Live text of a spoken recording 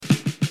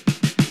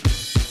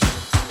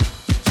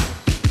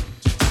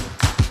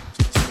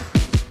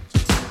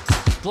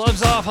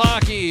Gloves Off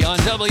Hockey on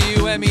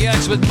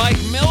WMEX with Mike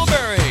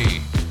Milbury.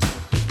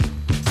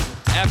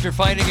 After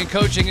fighting and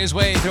coaching his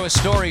way through a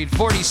storied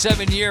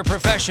 47-year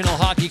professional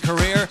hockey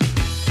career,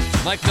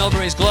 Mike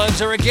Milbury's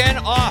gloves are again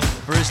off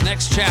for his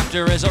next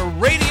chapter as a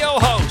radio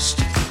host,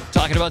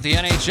 talking about the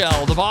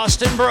NHL, the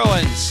Boston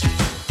Bruins,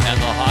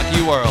 and the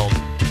hockey world.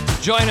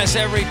 Join us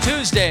every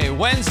Tuesday,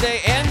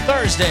 Wednesday, and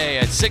Thursday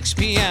at 6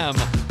 p.m.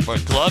 for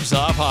Gloves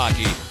Off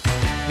Hockey.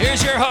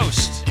 Here's your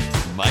host,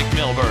 Mike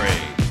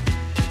Milbury.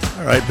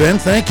 All right, Ben,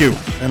 thank you.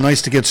 And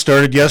nice to get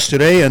started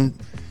yesterday. And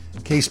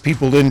in case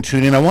people didn't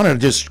tune in, I wanted to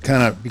just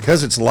kind of,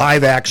 because it's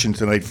live action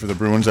tonight for the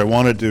Bruins, I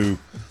wanted to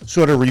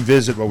sort of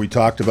revisit what we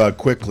talked about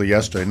quickly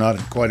yesterday. Not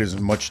in quite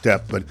as much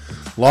depth, but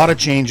a lot of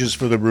changes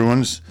for the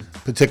Bruins,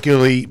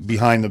 particularly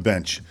behind the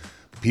bench.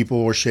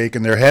 People were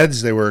shaking their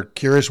heads. They were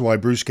curious why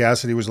Bruce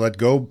Cassidy was let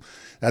go.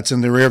 That's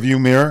in the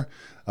rearview mirror.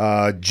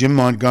 Jim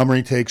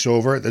Montgomery takes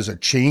over. There's a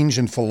change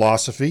in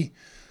philosophy.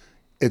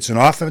 It's an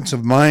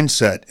offensive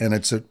mindset, and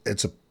it's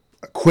a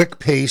quick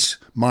pace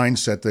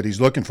mindset that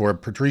he's looking for.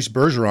 Patrice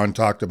Bergeron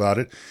talked about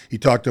it. He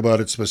talked about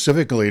it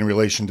specifically in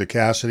relation to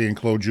Cassidy and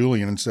Claude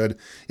Julien and said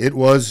it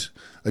was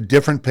a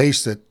different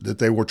pace that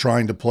they were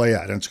trying to play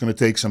at, and it's going to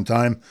take some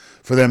time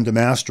for them to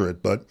master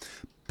it. But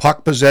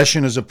puck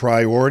possession is a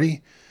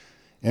priority,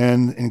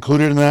 and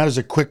included in that is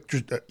a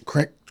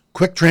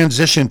quick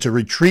transition to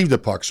retrieve the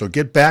puck. So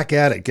get back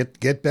at it,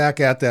 get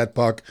back at that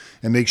puck,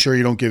 and make sure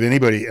you don't give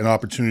anybody an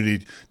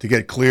opportunity to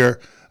get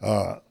clear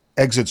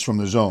exits from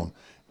the zone.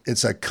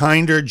 It's a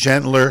kinder,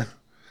 gentler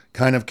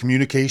kind of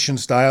communication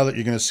style that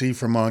you're going to see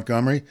from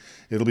Montgomery.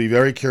 It'll be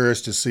very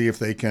curious to see if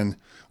they can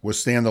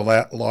withstand the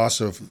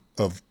loss of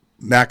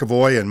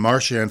McAvoy and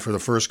Marchand for the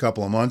first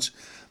couple of months.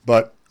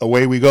 But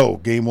away we go.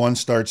 Game one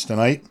starts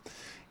tonight.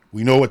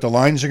 We know what the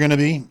lines are going to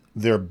be.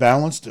 They're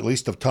balanced, at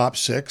least of top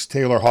six.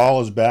 Taylor Hall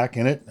is back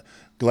in it.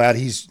 Glad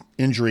he's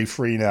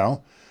injury-free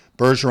now.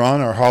 Bergeron,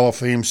 our Hall of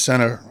Fame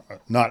center,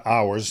 not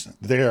ours,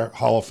 their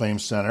Hall of Fame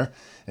center.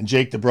 And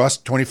Jake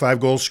DeBrusk, 25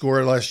 goal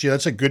scorer last year.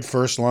 That's a good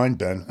first line,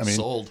 Ben. I mean,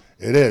 sold.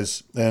 It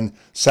is. And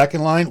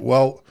second line,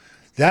 well,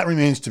 that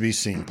remains to be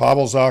seen.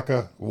 Pavel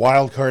Zacha,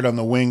 wild card on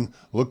the wing,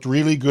 looked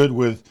really good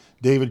with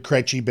David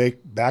Krejci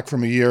back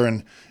from a year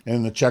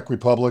in the Czech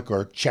Republic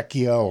or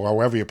Czechia or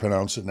however you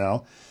pronounce it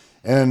now.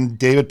 And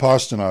David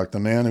Pastrnak, the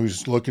man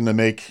who's looking to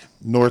make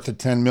north of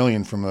 $10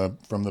 million from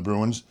the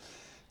Bruins.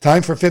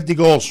 Time for 50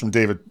 goals from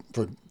David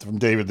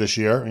this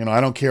year. You know,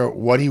 I don't care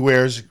what he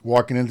wears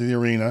walking into the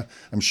arena.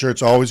 I'm sure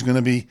it's always going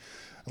to be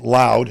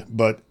loud,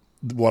 but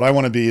what I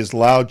want to be is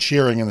loud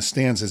cheering in the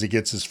stands as he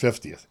gets his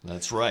 50th.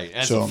 That's right.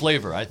 Adds a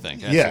flavor, I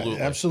think. Absolutely.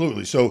 Yeah,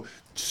 absolutely. So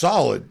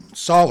solid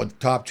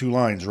top two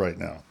lines right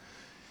now.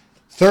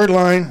 Third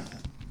line,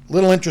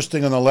 little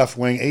interesting on the left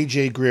wing.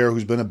 A.J. Greer,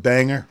 who's been a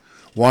banger,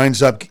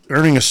 winds up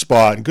earning a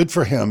spot. Good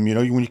for him. You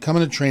know, when you come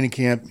into training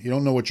camp, you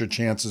don't know what your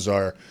chances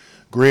are.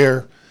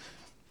 Greer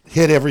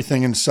hit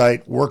everything in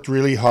sight, worked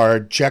really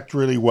hard, checked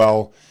really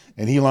well,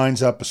 and he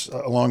lines up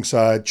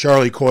alongside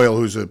Charlie Coyle,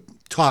 who's a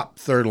top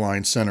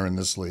third-line center in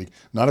this league.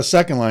 Not a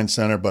second-line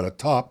center, but a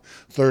top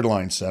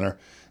third-line center.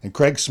 And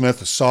Craig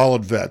Smith, a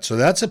solid vet. So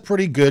that's a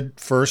pretty good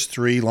first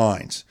three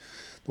lines.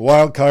 The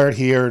wild card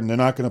here, and they're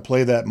not going to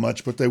play that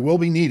much, but they will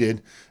be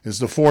needed, is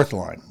the fourth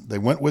line. They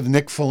went with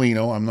Nick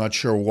Foligno. I'm not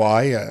sure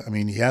why. I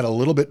mean, he had a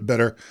little bit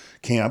better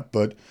camp,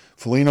 but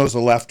Foligno's a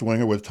left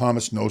winger with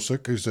Thomas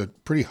Nosek, who's a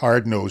pretty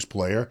hard-nosed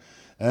player,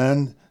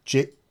 and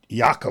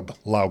Jakub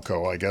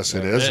Lauko, I guess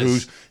it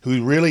is,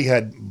 who really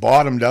had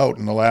bottomed out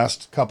in the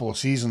last couple of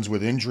seasons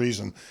with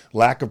injuries and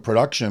lack of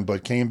production,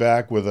 but came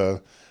back with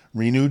a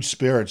renewed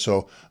spirit.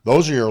 So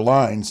those are your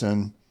lines,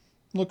 and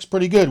looks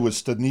pretty good with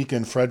Studnicka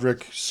and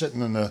Frederick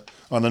sitting on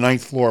the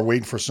ninth floor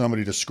waiting for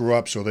somebody to screw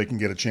up so they can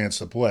get a chance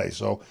to play.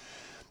 So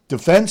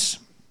defense,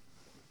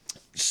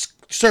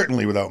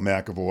 certainly without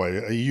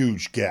McAvoy, a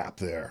huge gap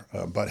there.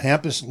 But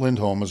Hampus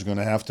Lindholm is going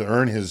to have to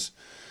earn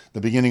the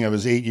beginning of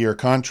his 8-year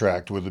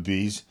contract with the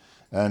Bees,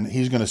 and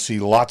he's going to see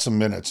lots of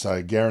minutes,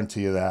 I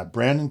guarantee you that.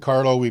 Brandon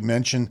Carlo, we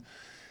mentioned.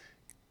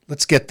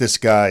 Let's get this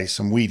guy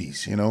some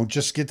Wheaties, you know.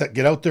 Just get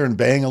out there and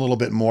bang a little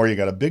bit more. You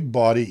got a big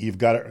body. You've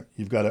got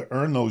to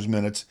earn those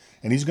minutes,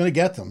 and he's going to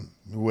get them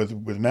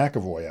with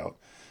McAvoy out.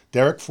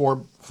 Derek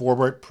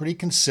Forbort, pretty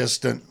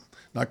consistent.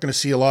 Not going to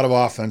see a lot of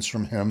offense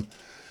from him.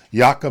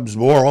 Jakob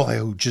Zboril,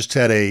 who just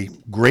had a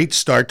great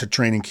start to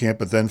training camp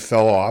but then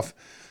fell off.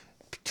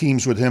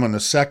 Teams with him on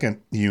the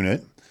second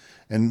unit.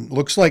 And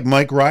looks like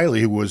Mike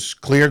Riley, who was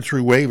cleared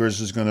through waivers,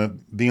 is going to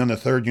be on the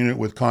third unit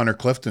with Connor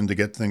Clifton to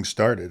get things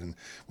started. And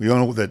we all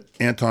know that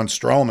Anton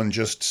Stralman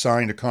just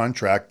signed a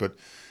contract but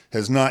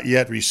has not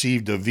yet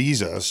received a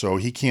visa, so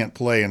he can't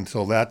play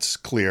until that's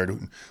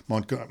cleared.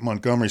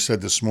 Montgomery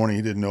said this morning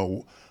he didn't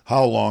know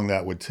how long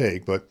that would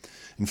take.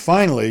 And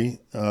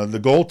finally, the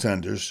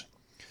goaltenders,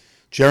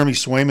 Jeremy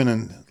Swayman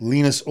and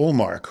Linus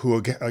Ullmark,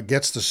 who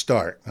gets the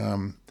start.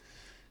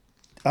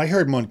 I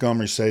heard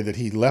Montgomery say that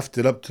he left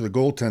it up to the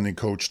goaltending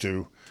coach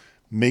to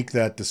make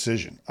that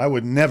decision. I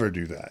would never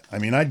do that. I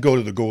mean, I'd go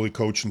to the goalie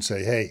coach and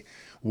say, hey,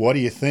 what do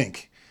you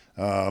think?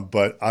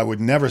 But I would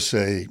never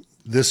say,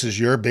 this is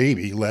your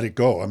baby, let it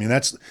go. I mean,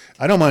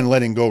 I don't mind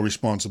letting go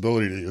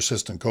responsibility to your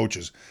assistant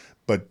coaches,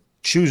 but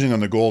choosing on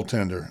the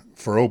goaltender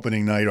for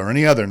opening night or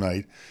any other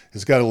night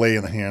has got to lay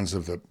in the hands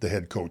of the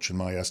head coach, in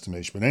my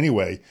estimation. But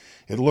anyway,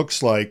 it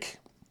looks like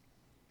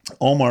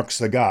Ullmark's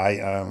the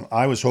guy.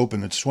 I was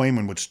hoping that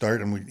Swayman would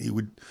start and he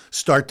would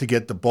start to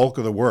get the bulk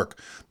of the work.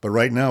 But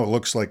right now it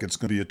looks like it's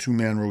going to be a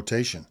two-man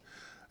rotation.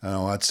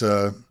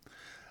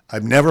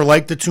 I've never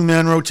liked the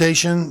two-man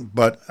rotation,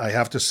 but I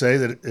have to say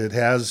that it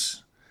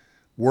has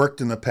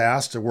worked in the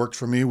past. It worked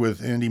for me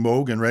with Andy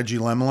Moog and Reggie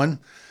Lemelin.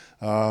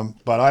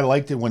 But I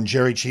liked it when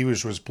Jerry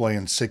Cheevers was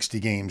playing 60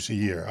 games a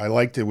year. I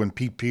liked it when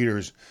Pete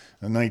Peters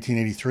in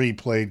 1983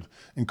 played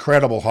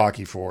incredible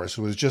hockey for us.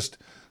 It was just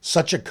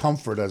such a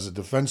comfort as a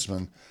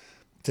defenseman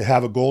to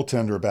have a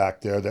goaltender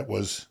back there that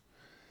was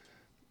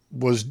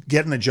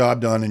getting the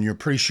job done, and you're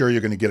pretty sure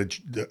you're going to get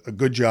a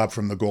good job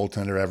from the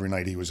goaltender every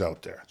night he was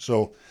out there.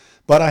 So,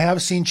 but I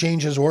have seen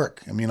changes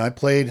work. I mean, I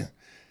played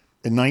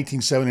in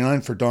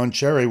 1979 for Don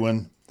Cherry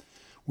when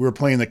we were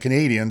playing the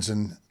Canadiens,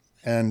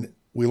 and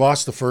we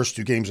lost the first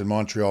two games in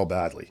Montreal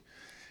badly.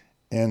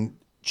 And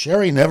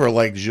Cherry never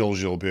liked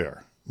Gilles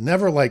Gilbert.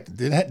 Never liked,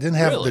 didn't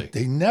have, Really?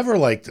 he never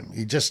liked him.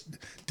 He just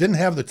didn't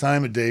have the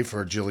time of day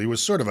for Gilles. He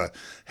was sort of a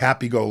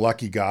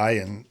happy-go-lucky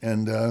guy,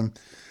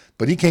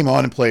 but he came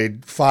on and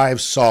played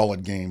 5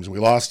 solid games. We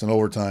lost in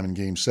overtime in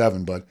Game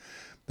 7, but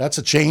that's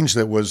a change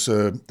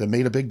that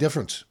made a big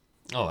difference.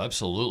 Oh,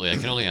 absolutely. I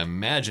can only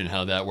imagine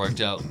how that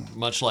worked out,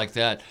 much like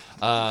that.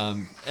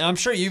 And I'm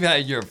sure you've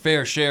had your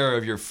fair share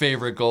of your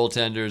favorite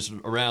goaltenders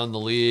around the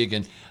league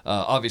and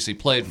obviously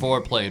played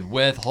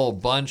with, a whole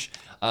bunch.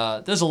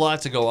 There's a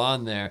lot to go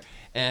on there.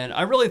 And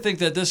I really think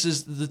that this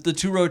is the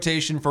two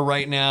rotation for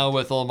right now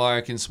with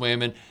Ullmark and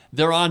Swayman.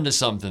 They're on to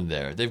something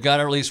there. They've got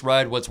to at least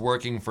ride what's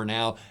working for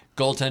now.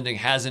 Goaltending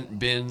hasn't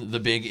been the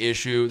big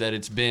issue that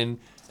it's been,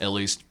 at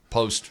least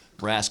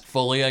post-Rask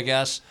fully, I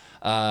guess.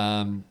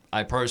 I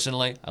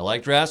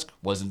liked Rask.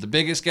 Wasn't the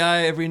biggest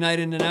guy every night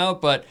in and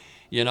out, but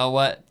you know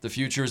what? The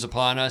future is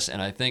upon us,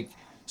 and I think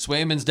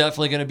Swayman's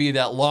definitely going to be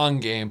that long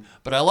game.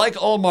 But I like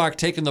Ullmark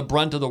taking the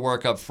brunt of the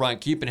work up front,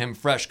 keeping him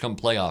fresh come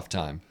playoff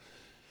time.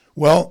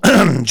 Well,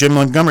 Jim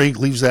Montgomery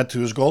leaves that to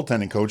his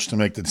goaltending coach to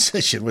make the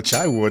decision, which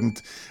I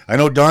wouldn't. I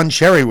know Don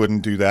Cherry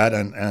wouldn't do that.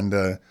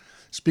 And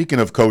speaking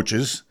of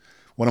coaches,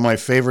 one of my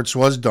favorites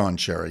was Don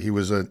Cherry. He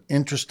was an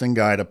interesting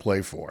guy to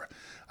play for.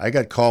 I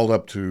got called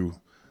up to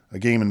a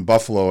game in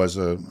Buffalo as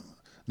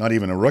not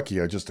even a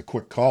rookie, just a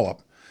quick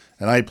call-up.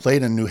 And I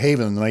played in New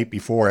Haven the night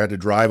before. I had to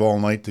drive all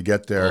night to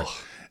get there. Ugh.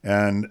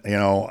 And,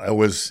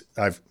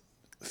 I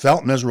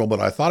felt miserable, but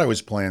I thought I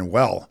was playing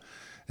well.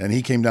 And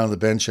he came down to the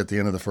bench at the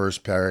end of the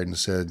first period and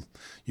said,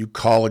 "You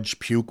college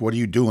puke, what are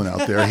you doing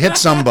out there? Hit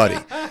somebody."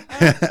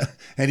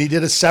 And he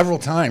did it several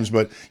times,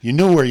 but you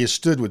knew where you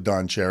stood with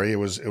Don Cherry. It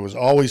was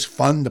always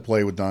fun to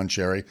play with Don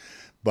Cherry,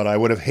 but I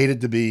would have hated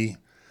to be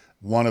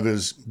one of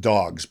his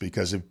dogs,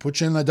 because if he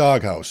put you in the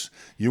doghouse,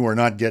 you were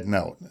not getting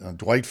out.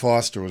 Dwight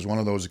Foster was one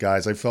of those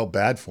guys. I felt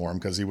bad for him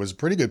because he was a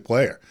pretty good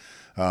player.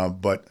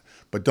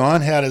 But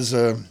Don had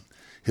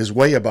his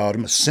way about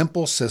him, a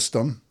simple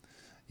system.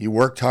 You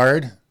worked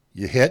hard,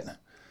 you hit,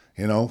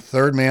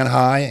 third man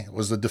high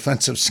was the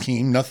defensive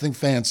scheme, nothing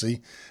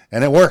fancy,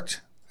 and it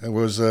worked. It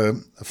was a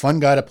fun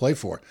guy to play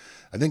for.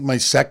 I think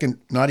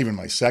not even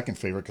my second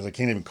favorite, because I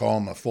can't even call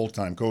him a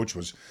full-time coach,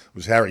 was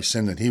Harry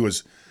Sinden. He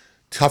was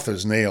tough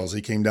as nails.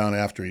 He came down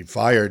after he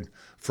fired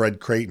Fred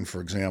Creighton, for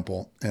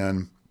example,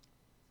 and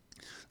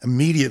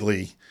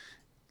immediately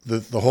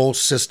the whole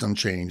system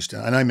changed,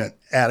 and I meant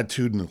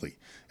attitudinally.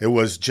 It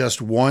was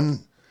just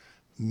one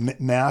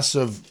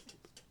massive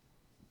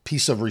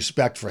piece of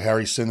respect for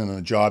Harry Sinden and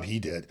the job he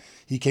did.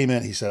 He came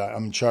in, he said,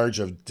 "I'm in charge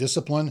of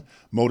discipline,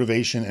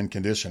 motivation, and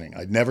conditioning."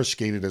 I'd never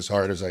skated as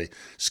hard as I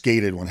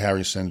skated when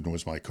Harry Sinden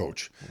was my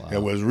coach. Wow.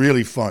 It was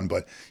really fun,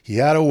 but he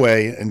had a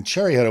way, and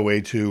Cherry had a way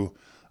too,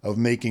 of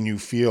making you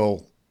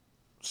feel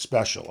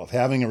special, of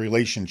having a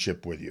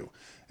relationship with you.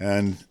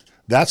 And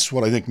that's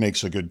what I think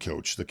makes a good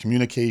coach, the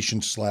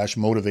communication /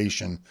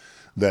 motivation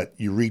that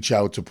you reach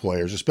out to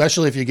players,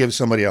 especially if you give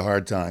somebody a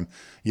hard time.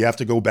 You have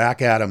to go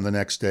back at them the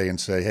next day and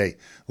say, "Hey,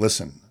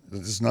 listen,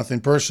 there's nothing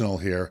personal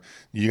here.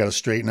 You got to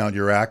straighten out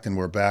your act, and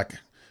we're back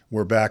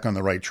on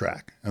the right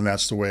track." And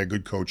that's the way a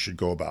good coach should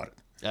go about it.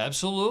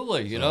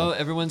 Absolutely.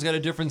 Everyone's got a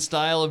different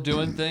style of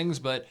doing things,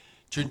 but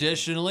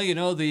traditionally,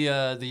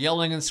 the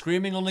yelling and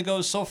screaming only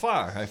goes so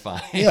far, I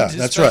find. Yeah, that's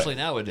right. Especially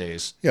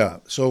nowadays. Yeah.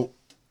 So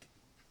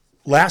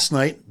last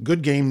night,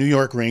 good game, New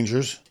York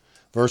Rangers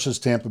versus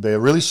Tampa Bay. A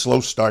really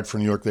slow start for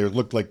New York. They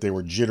looked like they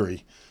were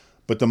jittery.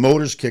 But the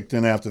motors kicked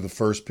in after the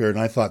first period,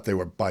 and I thought they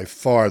were by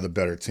far the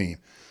better team.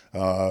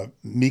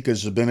 Mika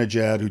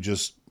Zibanejad, who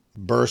just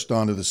burst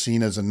onto the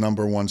scene as a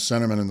number one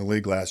centerman in the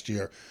league last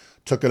year,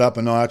 took it up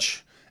a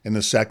notch in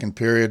the second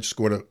period,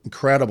 scored an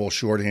incredible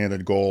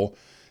shorthanded goal,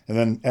 and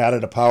then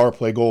added a power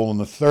play goal in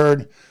the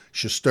third.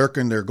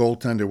 Shesterkin, their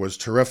goaltender, was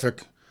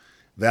terrific.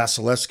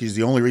 Vasilevsky's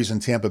the only reason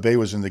Tampa Bay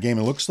was in the game.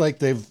 It looks like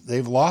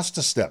they've lost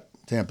a step,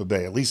 Tampa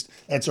Bay. At least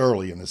it's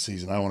early in the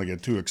season. I don't want to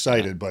get too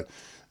excited, but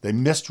They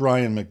missed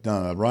Ryan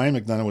McDonough. Ryan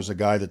McDonough was a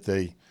guy that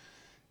they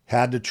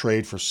had to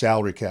trade for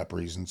salary cap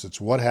reasons. It's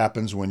what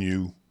happens when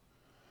you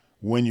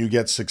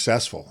get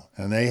successful.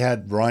 And they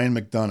had Ryan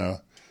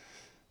McDonough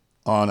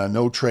on a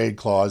no trade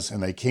clause,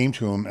 and they came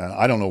to him, and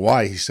I don't know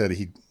why he said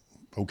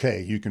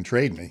okay, you can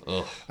trade me.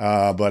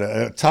 But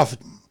a tough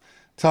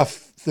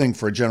thing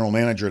for a general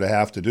manager to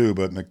have to do.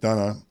 But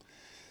McDonough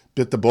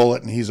bit the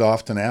bullet, and he's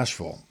off to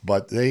Nashville.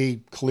 But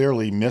they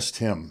clearly missed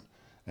him.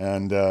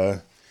 And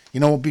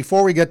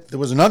before we there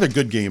was another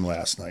good game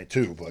last night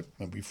too.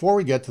 But before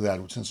we get to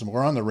that, since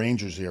we're on the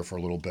Rangers here for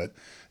a little bit,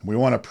 and we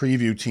want to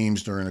preview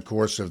teams during the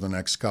course of the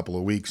next couple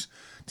of weeks,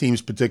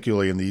 teams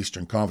particularly in the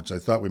Eastern Conference, I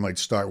thought we might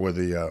start with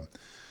the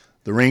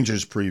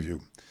Rangers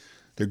preview.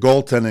 Their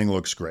goaltending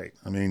looks great.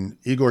 I mean,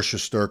 Igor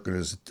Shesterkin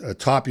is a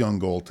top young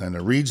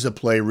goaltender, reads the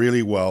play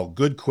really well,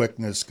 good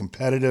quickness,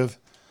 competitive.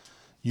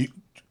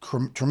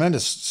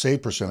 Tremendous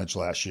save percentage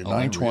last year.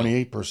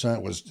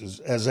 928%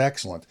 was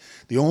excellent.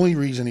 The only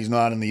reason he's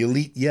not in the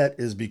elite yet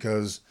is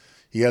because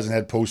he hasn't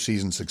had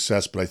postseason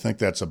success, but I think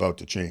that's about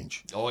to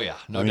change. Oh, yeah.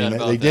 No doubt about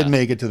that. They did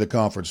make it to the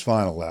conference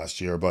final last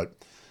year, but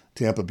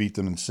Tampa beat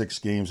them in 6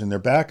 games. And their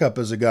backup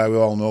is a guy we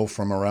all know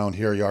from around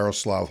here,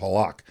 Yaroslav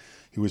Halak.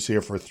 He was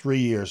here for 3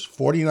 years,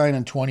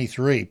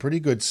 49-23. Pretty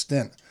good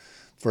stint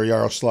for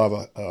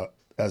Yaroslav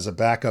as a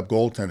backup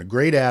goaltender.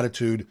 Great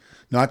attitude,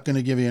 not going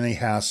to give you any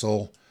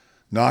hassle.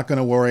 Not going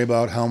to worry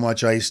about how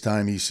much ice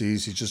time he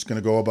sees. He's just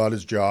going to go about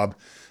his job.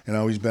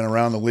 He's been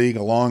around the league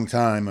a long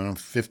time,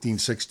 15,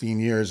 16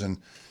 years, and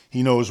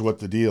he knows what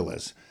the deal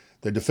is.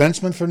 The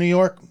defenseman for New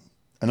York,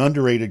 an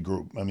underrated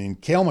group. I mean,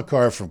 Cale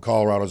Makar from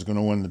Colorado is going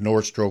to win the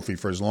Norris Trophy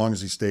for as long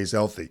as he stays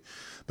healthy.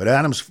 But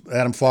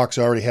Adam Fox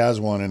already has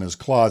one in his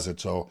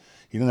closet, so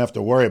he didn't have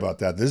to worry about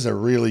that. This is a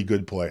really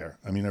good player.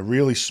 I mean, a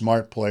really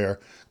smart player,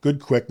 good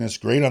quickness,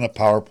 great on a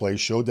power play.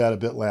 Showed that a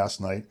bit last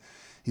night.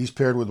 He's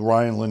paired with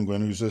Ryan Lindgren,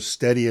 who's a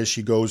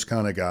steady-as-she-goes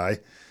kind of guy.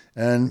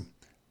 And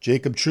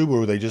Jacob Trouba,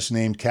 who they just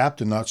named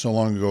captain not so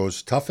long ago,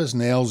 is tough as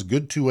nails,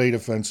 good two-way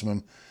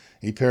defenseman.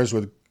 He pairs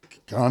with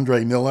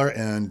Andre Miller,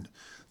 and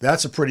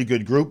that's a pretty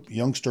good group.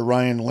 Youngster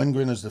Ryan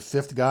Lindgren is the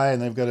 5th guy, and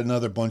they've got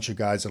another bunch of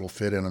guys that'll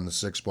fit in on the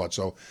 6th spot.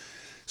 So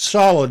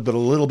solid, but a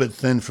little bit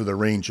thin for the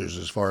Rangers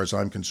as far as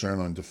I'm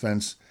concerned on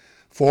defense.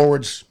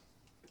 Forwards,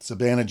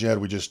 Zibanejad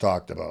we just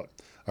talked about.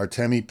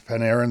 Artemi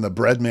Panarin, the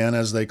bread man,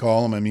 as they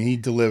call him. I mean, he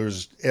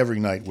delivers every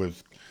night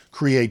with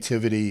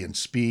creativity and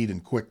speed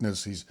and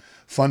quickness. He's a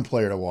fun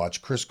player to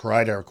watch. Chris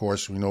Kreider, of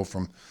course, we know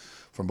from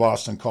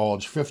Boston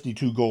College,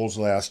 52 goals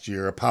last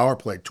year. A power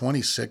play,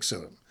 26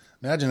 of them.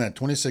 Imagine that,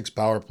 26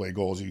 power play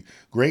goals.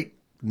 Great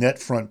net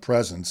front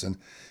presence. And,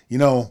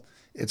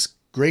 it's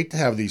great to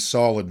have these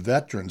solid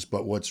veterans,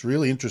 but what's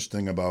really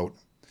interesting about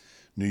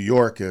New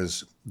York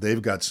is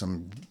they've got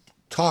some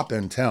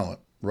top-end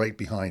talent right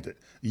behind it.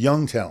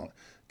 Young talent.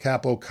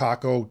 Capo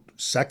Caco,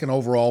 2nd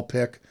overall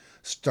pick,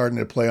 starting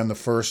to play on the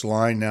first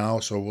line now,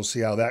 so we'll see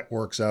how that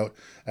works out.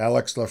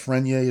 Alex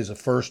Lafreniere is a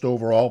 1st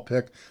overall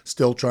pick,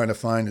 still trying to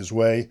find his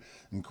way.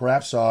 And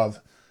Kravtsov,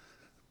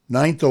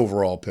 9th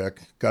overall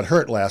pick, got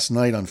hurt last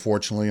night,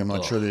 unfortunately. I'm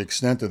not sure the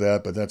extent of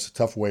that, but that's a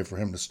tough way for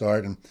him to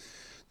start. And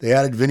they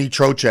added Vinny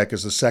Trocheck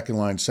as the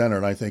second-line center,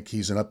 and I think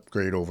he's an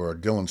upgrade over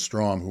Dylan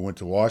Strom, who went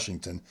to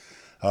Washington.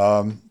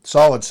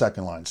 Solid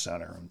second-line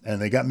center.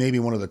 And they got maybe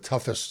one of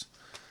the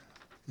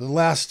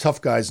last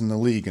tough guys in the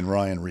league in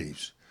Ryan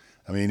Reeves.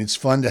 I mean, it's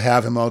fun to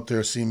have him out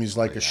there. He's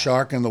like a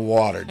shark in the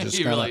water,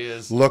 just kind of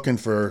really looking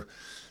for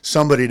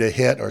somebody to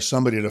hit or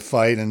somebody to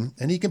fight, and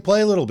he can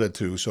play a little bit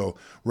too. So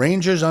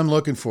Rangers, I'm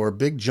looking for a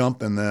big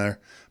jump in their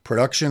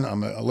production.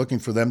 I'm looking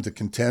for them to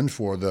contend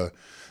for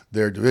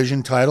their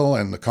division title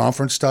and the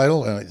conference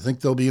title, and I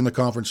think they'll be in the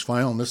conference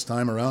final. And this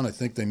time around, I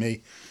think they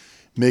may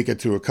make it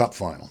to a cup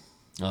final.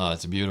 Oh,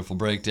 it's a beautiful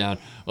breakdown.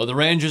 Well, the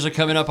Rangers are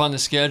coming up on the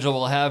schedule.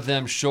 We'll have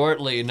them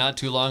shortly, not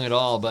too long at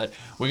all. But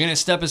we're going to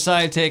step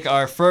aside, take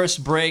our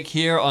first break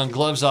here on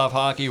Gloves Off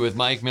Hockey with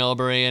Mike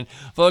Milbury. And,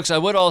 folks, I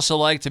would also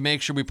like to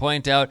make sure we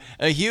point out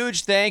a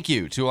huge thank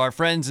you to our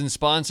friends and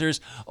sponsors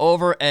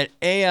over at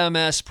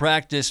AMS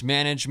Practice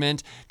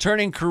Management,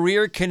 turning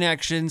career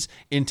connections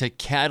into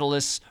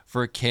catalysts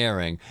for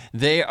caring.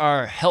 They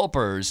are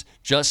helpers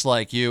just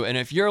like you. And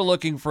if you're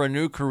looking for a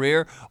new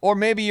career, or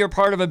maybe you're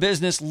part of a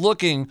business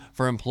looking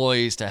for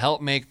employees to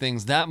help make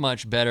things that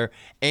much better,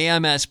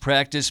 AMS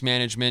Practice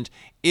Management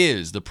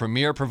is the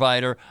premier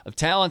provider of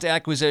talent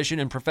acquisition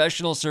and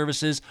professional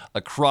services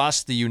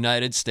across the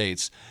United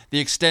States. The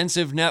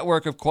extensive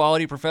network of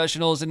quality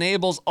professionals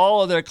enables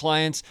all of their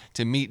clients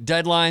to meet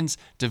deadlines,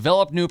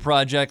 develop new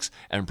projects,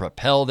 and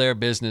propel their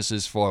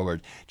businesses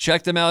forward.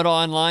 Check them out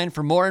online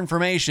for more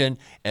information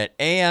at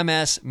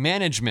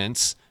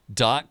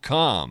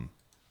amsmanagements.com.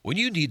 When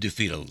you need to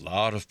feed a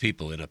lot of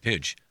people in a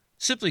pinch,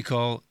 simply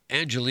call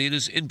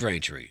Angelina's in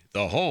Braintree,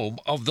 the home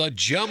of the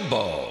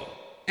Jumbo.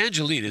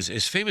 Angelina's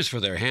is famous for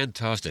their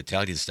hand-tossed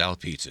Italian-style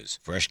pizzas,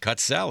 fresh-cut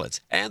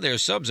salads, and their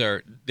subs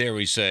are, dare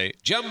we say,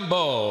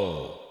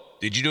 Jumbo.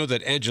 Did you know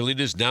that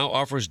Angelina's now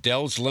offers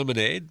Dell's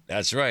Lemonade?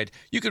 That's right.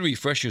 You can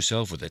refresh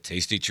yourself with a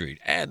tasty treat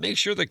and make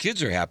sure the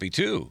kids are happy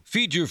too.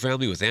 Feed your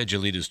family with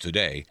Angelina's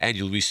today and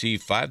you'll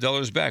receive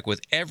 $5 back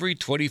with every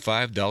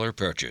 $25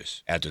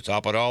 purchase. And to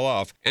top it all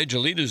off,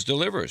 Angelina's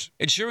delivers,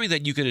 ensuring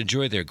that you can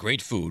enjoy their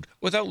great food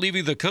without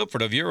leaving the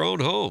comfort of your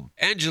own home.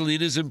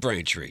 Angelina's in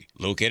Braintree,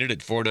 located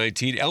at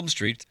 419 Elm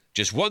Street,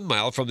 just 1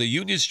 mile from the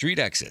Union Street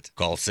exit.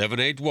 Call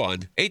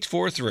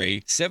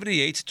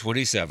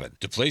 781-843-7827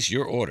 to place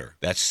your order.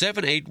 That's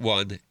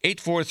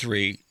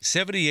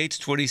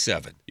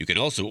 781-843-7827. You can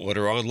also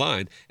order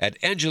online at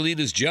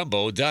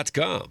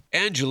angelinasjumbo.com.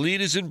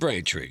 Angelina's in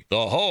Braintree,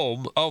 the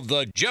home of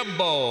the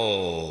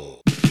Jumbo.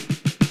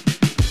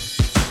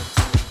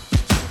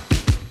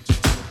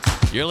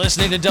 You're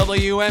listening to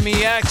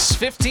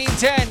WMEX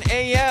 1510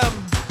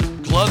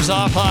 AM. Gloves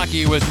Off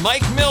Hockey with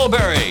Mike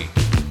Milbury.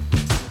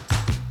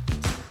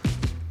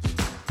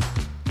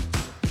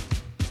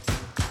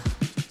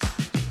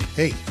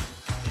 Hey,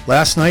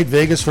 last night,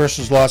 Vegas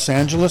versus Los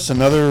Angeles,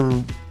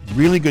 another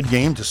really good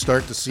game to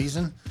start the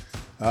season.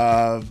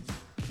 A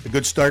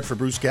good start for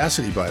Bruce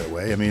Cassidy, by the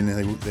way. I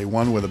mean, they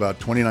won with about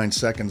 29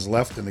 seconds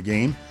left in the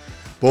game.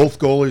 Both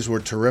goalies were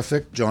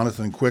terrific.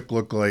 Jonathan Quick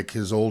looked like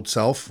his old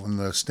self in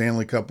the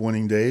Stanley Cup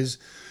winning days.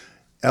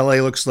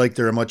 LA looks like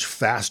they're a much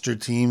faster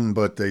team,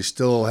 but they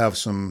still have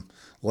some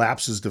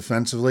lapses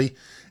defensively.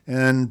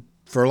 And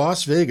for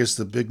Las Vegas,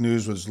 the big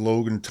news was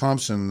Logan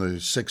Thompson, the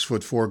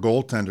 6'4"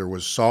 goaltender,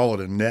 was solid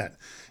in net,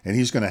 and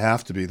he's going to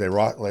have to be. They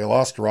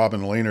lost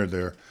Robin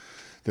Lehner,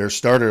 their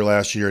starter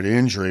last year to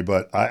injury,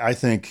 but I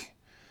think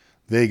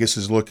Vegas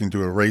is looking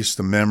to erase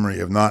the memory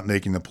of not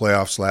making the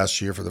playoffs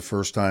last year for the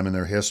first time in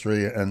their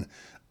history, and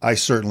I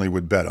certainly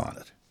would bet on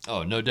it.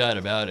 Oh, no doubt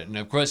about it. And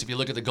of course, if you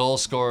look at the goal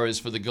scorers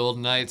for the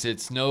Golden Knights,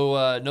 it's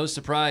no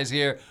surprise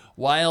here.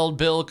 Wild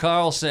Bill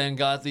Karlsson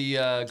got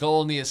the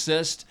goal and the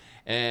assist.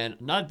 And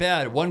not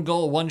bad. 1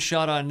 goal, 1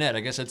 shot on net. I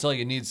guess that's all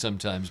you need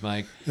sometimes,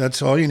 Mike.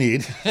 That's all you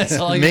need. That's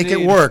all you Make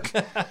need. it work.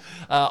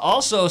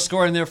 Also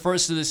scoring their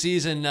first of the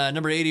season,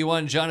 number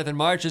 81, Jonathan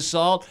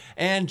Marchessault,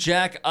 and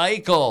Jack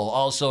Eichel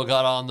also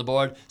got on the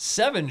board.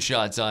 7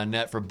 shots on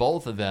net for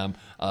both of them,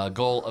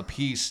 goal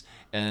apiece.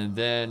 And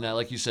then,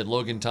 like you said,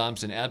 Logan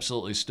Thompson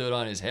absolutely stood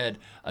on his head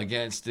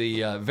against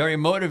the very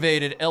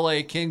motivated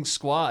LA Kings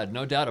squad.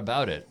 No doubt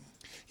about it.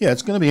 Yeah,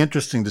 it's going to be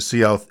interesting to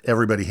see how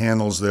everybody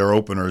handles their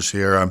openers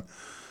here. A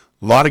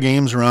lot of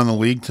games around the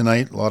league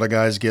tonight. A lot of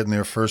guys getting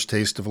their first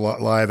taste of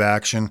live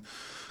action.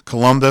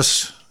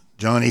 Columbus,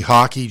 Johnny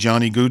Hockey,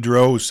 Johnny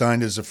Gaudreau, who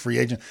signed as a free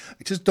agent.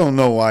 I just don't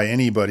know why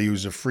anybody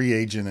who's a free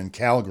agent in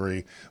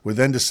Calgary would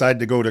then decide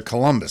to go to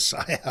Columbus.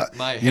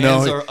 My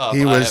hands are up. I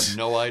have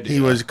no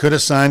idea. He could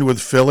have signed with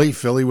Philly.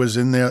 Philly was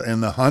in there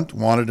in the hunt,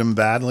 wanted him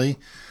badly.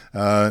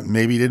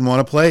 Maybe he didn't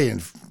want to play in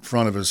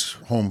front of his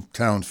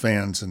hometown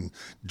fans. And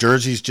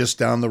Jersey's just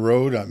down the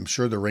road. I'm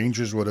sure the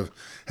Rangers would have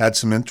had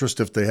some interest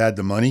if they had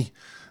the money.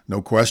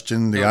 No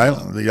question. The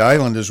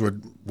Islanders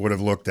would have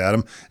looked at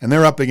him. And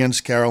they're up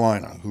against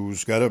Carolina,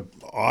 who's got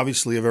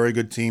obviously a very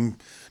good team.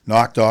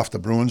 Knocked off the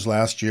Bruins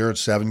last year at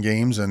 7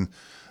 games and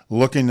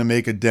looking to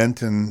make a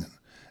dent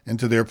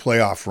into their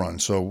playoff run.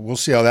 So we'll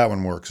see how that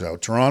one works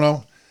out.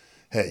 Toronto,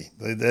 hey,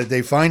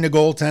 they find a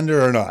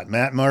goaltender or not.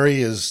 Matt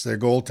Murray is their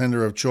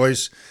goaltender of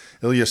choice.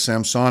 Ilya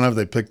Samsonov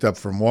they picked up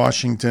from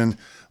Washington,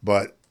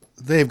 but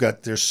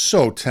they're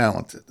so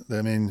talented.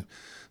 I mean,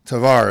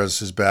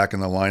 Tavares is back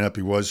in the lineup.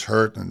 He was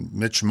hurt, and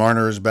Mitch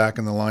Marner is back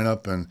in the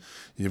lineup, and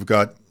you've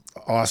got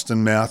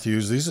Austin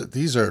Matthews.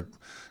 These are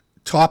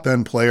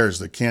top-end players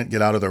that can't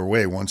get out of their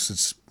way once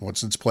it's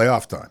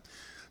playoff time.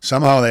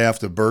 Somehow they have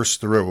to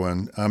burst through,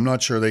 and I'm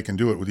not sure they can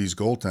do it with these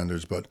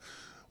goaltenders, but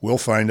we'll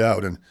find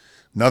out. And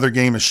another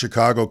game is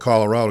Chicago,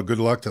 Colorado. Good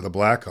luck to the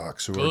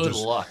Blackhawks.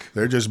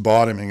 They're just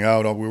bottoming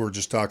out. We were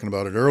just talking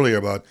about it earlier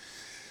about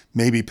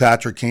maybe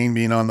Patrick Kane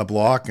being on the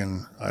block.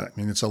 And, I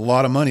mean, it's a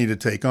lot of money to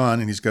take on,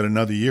 and he's got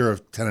another year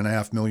of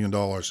 $10.5 million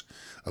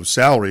of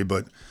salary.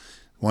 But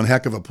one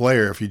heck of a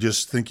player. If you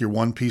just think you're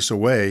one piece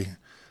away,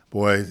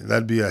 boy,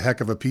 that'd be a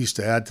heck of a piece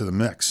to add to the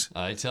mix.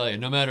 I tell you,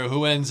 no matter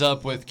who ends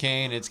up with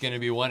Kane, it's going to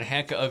be one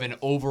heck of an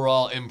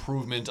overall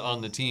improvement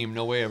on the team.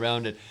 No way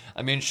around it.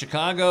 I mean,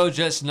 Chicago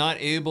just not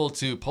able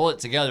to pull it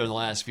together in the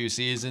last few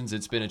seasons.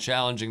 It's been a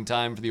challenging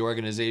time for the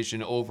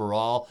organization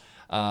overall.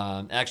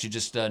 Actually,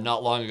 just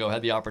not long ago,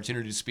 had the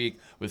opportunity to speak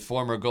with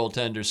former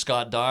goaltender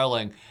Scott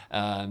Darling,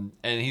 and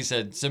he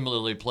said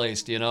similarly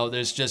placed. You know,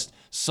 there's just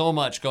so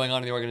much going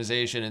on in the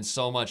organization and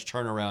so much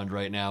turnaround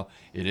right now.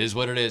 It is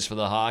what it is for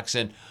the Hawks,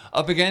 and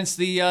up against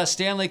the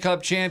Stanley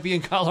Cup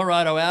champion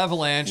Colorado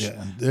Avalanche.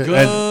 Yeah.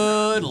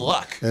 Good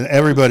luck. And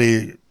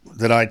everybody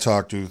that I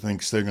talk to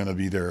thinks they're going to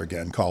be there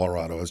again.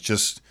 Colorado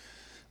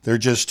they're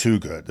just too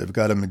good. They've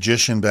got a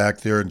magician back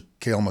there,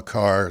 Cale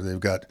Makar. They've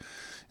got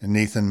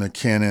Nathan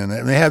McKinnon,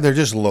 and they're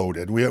just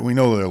loaded. We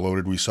know they're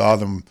loaded. We saw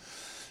them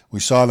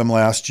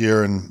last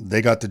year, and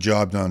they got the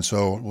job done.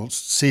 So we'll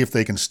see if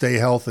they can stay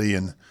healthy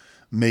and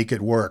make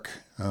it work.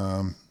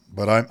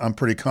 but I'm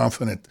pretty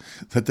confident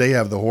that they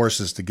have the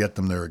horses to get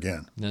them there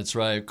again. That's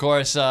right. Of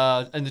course,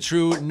 in the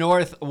true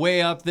north,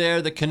 way up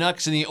there, the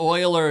Canucks and the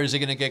Oilers are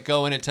going to get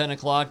going at 10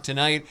 o'clock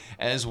tonight,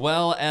 as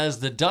well as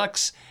the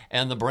Ducks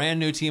and the brand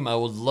new team. I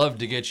would love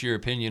to get your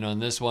opinion on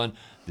this one,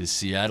 the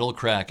Seattle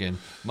Kraken.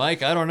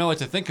 Mike, I don't know what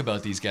to think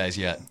about these guys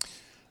yet.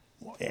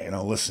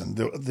 Listen,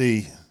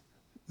 the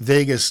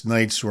Vegas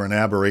Knights were an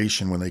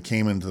aberration when they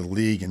came into the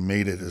league and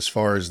made it as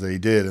far as they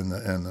did in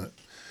the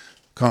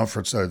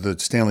conference or the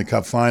Stanley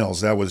Cup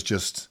Finals. That was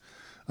just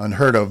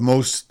unheard of.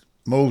 Most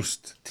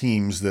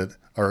teams that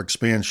are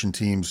expansion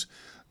teams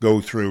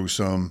go through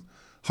some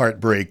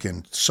heartbreak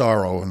and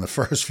sorrow in the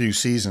first few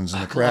seasons,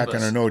 and the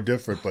Kraken are no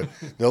different. But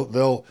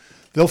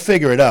they'll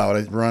figure it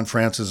out. Ron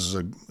Francis is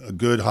a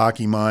good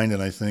hockey mind,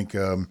 and I think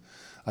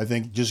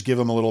just give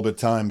them a little bit of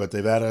time. But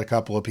they've added a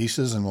couple of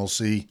pieces, and we'll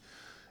see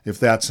if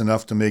that's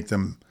enough to make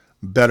them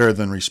better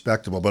than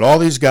respectable. But all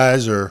these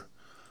guys are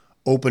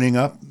opening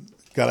up.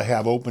 Got to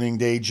have opening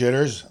day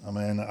jitters. I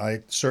mean,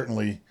 I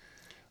certainly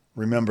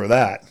remember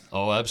that.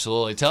 Oh,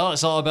 absolutely. Tell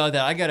us all about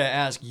that. I got to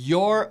ask,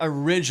 your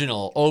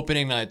original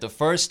opening night, the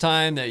first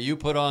time that you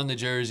put on the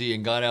jersey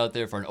and got out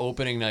there for an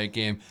opening night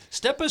game.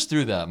 Step us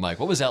through that, Mike.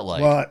 What was that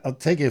like? Well, I'll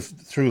take you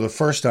through the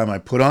first time I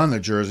put on the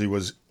jersey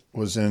was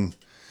in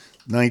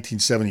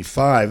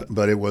 1975,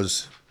 but it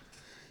was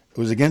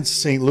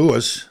against St.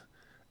 Louis,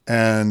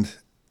 and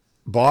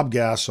Bob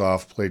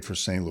Gassoff played for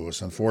St. Louis.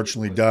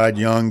 Unfortunately, died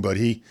young, but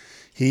he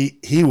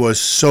was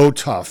so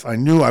tough. I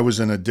knew I was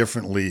in a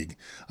different league.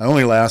 I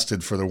only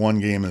lasted for the one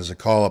game as a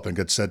call-up and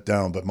got set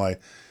down, but my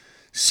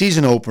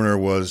season opener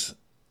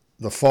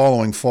the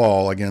following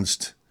fall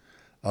against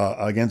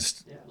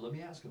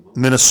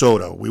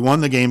Minnesota. We won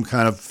the game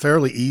kind of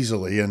fairly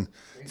easily, and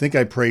I think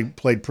I played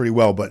pretty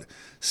well. But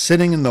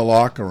sitting in the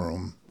locker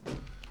room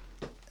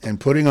and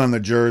putting on the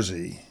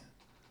jersey,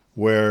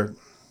 where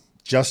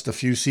just a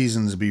few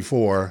seasons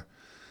before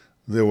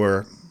there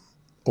were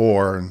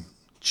Orr and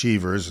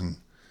Cheevers and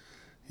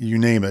you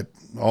name it,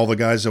 all the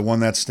guys that won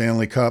that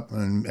Stanley Cup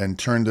and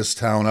turned this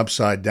town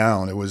upside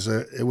down. It was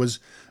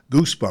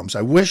goosebumps.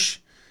 I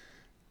wish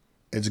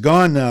it's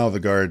gone now, the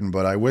Garden,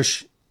 but I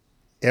wish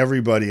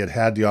everybody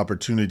had the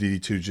opportunity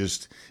to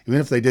just, even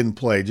if they didn't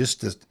play,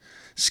 just to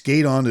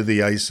skate onto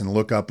the ice and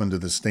look up into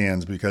the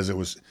stands, because it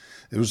was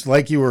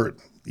like you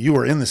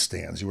were in the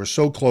stands. You were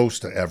so close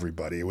to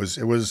everybody. It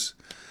was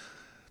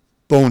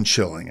bone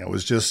chilling. It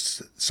was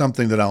just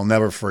something that I'll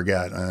never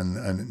forget,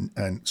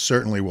 and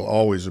certainly will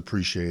always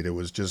appreciate. It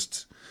was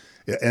just,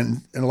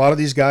 and a lot of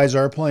these guys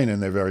are playing in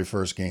their very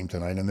first game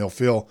tonight, and they'll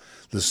feel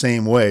the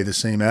same way, the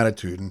same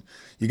attitude. And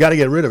you got to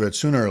get rid of it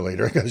sooner or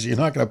later, because you're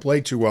not going to play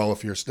too well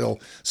if you're still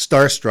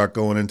starstruck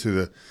going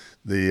into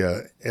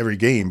the every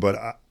game.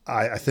 But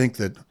I think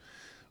that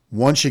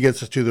once you get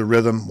to the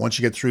rhythm, once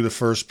you get through the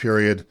first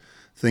period,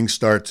 things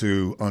start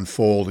to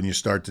unfold, and you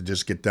start to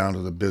just get down to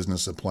the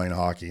business of playing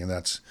hockey, and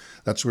that's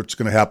what's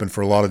going to happen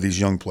for a lot of these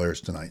young players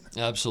tonight.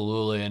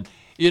 Absolutely. And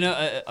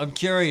I'm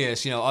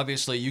curious,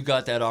 obviously you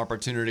got that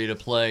opportunity to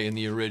play in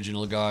the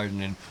original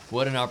Garden, and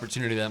what an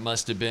opportunity that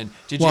must have been.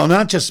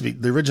 Not just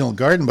the original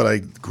Garden, but I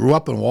grew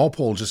up in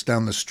Walpole, just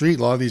down the street.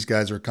 A lot of these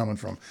guys were coming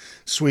from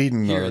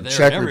Sweden or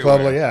Czech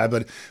Republic. Yeah,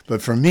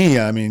 but for me,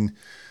 I mean,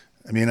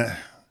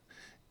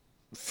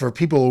 for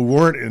people who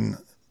weren't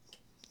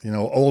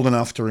old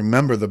enough to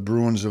remember the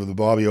Bruins of the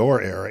Bobby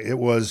Orr era, it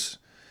was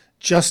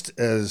just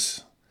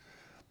as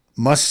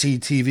must-see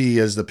TV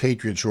as the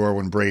Patriots were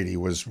when Brady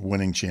was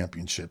winning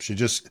championships.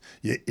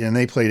 And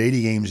they played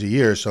 80 games a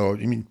year, so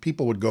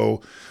people would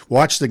go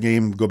watch the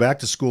game, go back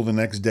to school the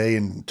next day,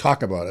 and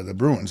talk about it. The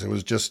Bruins.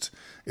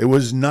 It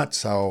was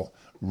nuts how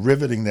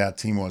riveting that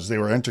team was. They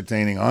were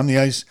entertaining on the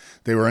ice.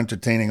 They were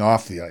entertaining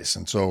off the ice,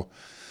 and so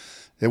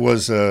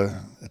it's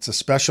a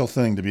special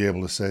thing to be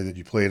able to say that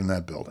you played in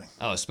that building.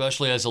 Oh,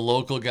 especially as a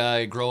local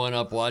guy growing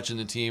up watching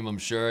the team, I'm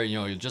sure,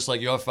 just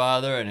like your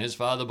father and his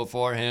father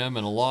before him,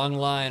 and a long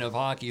line of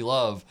hockey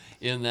love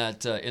in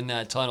that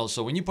tunnel.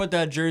 So when you put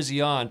that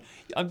jersey on,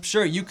 I'm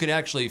sure you could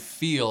actually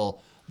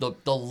feel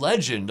the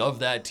legend of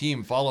that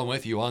team following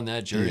with you on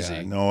that jersey.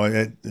 Yeah, no,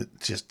 it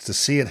just to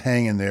see it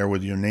hanging there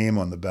with your name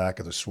on the back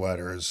of the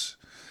sweater is,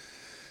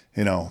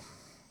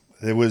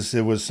 It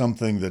was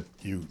something that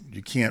you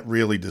can't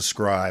really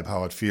describe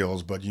how it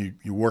feels, but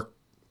you work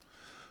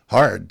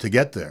hard to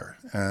get there,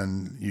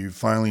 and you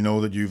finally know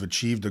that you've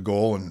achieved a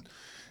goal, and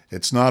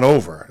it's not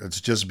over.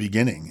 It's just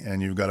beginning,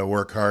 and you've got to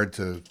work hard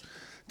to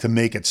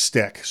make it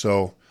stick.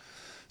 So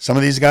some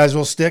of these guys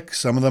will stick,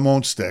 some of them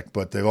won't stick,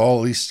 but they all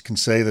at least can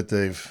say that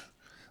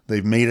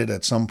they've made it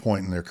at some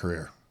point in their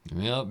career.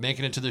 Yeah,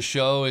 making it to the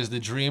show is the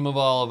dream of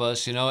all of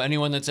us.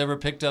 Anyone that's ever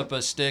picked up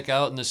a stick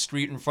out in the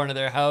street in front of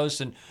their house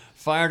and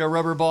fired a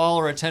rubber ball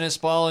or a tennis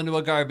ball into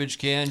a garbage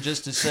can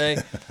just to say,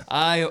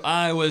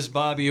 I was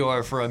Bobby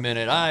Orr for a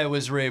minute. I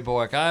was Ray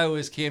Bork. I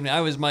was Cam.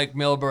 I was Mike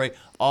Milbury.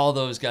 All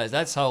those guys.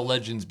 That's how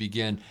legends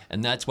begin,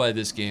 and that's why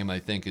this game, I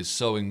think, is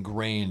so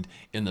ingrained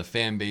in the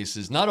fan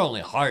base's not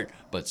only heart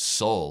but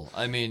soul.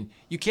 I mean,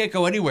 you can't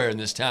go anywhere in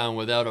this town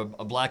without a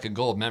black and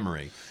gold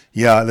memory.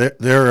 Yeah,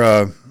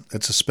 they're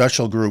it's a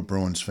special group,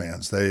 Bruins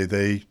fans.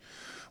 They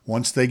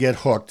once they get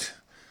hooked,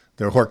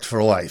 they're hooked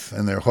for life,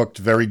 and they're hooked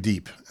very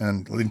deep,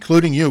 and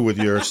including you with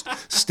your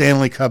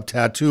Stanley Cup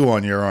tattoo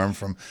on your arm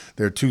from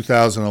their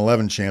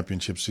 2011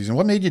 championship season.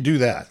 What made you do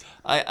that?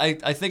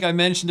 I think I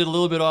mentioned it a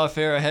little bit off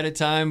air ahead of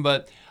time,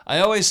 but I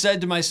always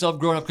said to myself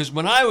growing up, because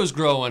when I was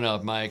growing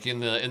up, Mike, in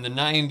the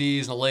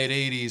 90s and the late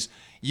 80s,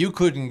 you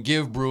couldn't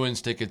give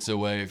Bruins tickets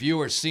away. If you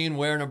were seen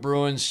wearing a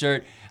Bruins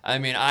shirt, I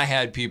mean, I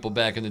had people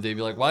back in the day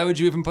be like, why would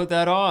you even put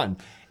that on?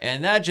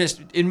 And that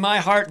just, in my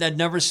heart, that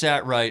never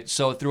sat right.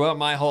 So throughout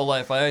my whole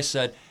life, I always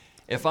said,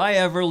 if I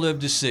ever live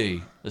to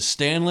see the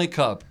Stanley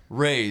Cup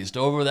raised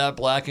over that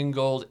black and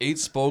gold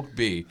 8-spoke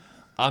B,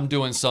 I'm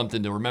doing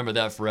something to remember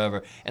that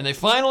forever. And they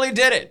finally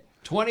did it.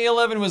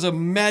 2011 was a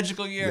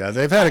magical year. Yeah,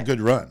 they've had a good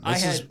run. I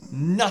had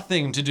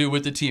nothing to do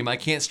with the team. I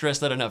can't stress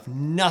that enough.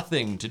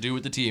 Nothing to do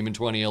with the team in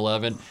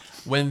 2011.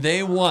 When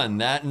they won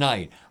that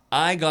night,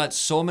 I got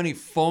so many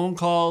phone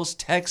calls,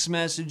 text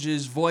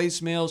messages,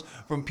 voicemails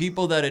from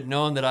people that had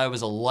known that I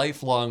was a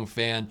lifelong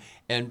fan.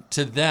 And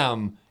to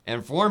them,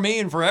 and for me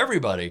and for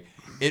everybody,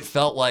 it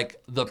felt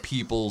like the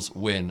people's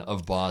win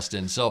of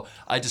Boston. So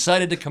I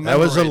decided to commemorate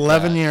that. Was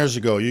 11 years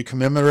ago. You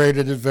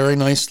commemorated it very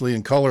nicely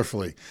and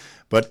colorfully.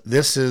 But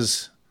this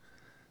is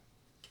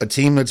a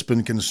team that's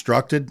been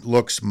constructed,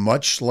 looks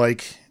much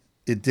like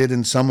it did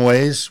in some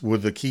ways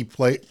with the key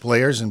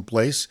players in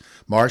place.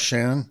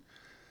 Marchand,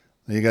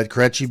 you got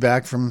Krejci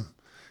back from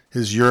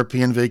his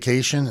European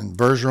vacation, and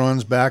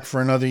Bergeron's back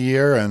for another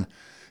year. And,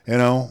 you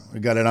know, we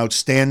got an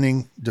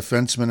outstanding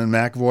defenseman in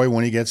McAvoy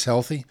when he gets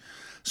healthy.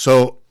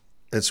 So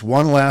it's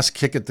one last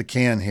kick at the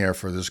can here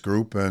for this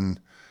group, and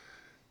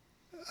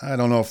I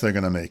don't know if they're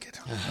going to make it.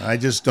 I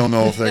just don't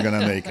know if they're going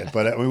to make it.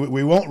 But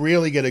we won't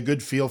really get a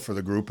good feel for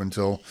the group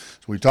until,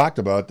 as we talked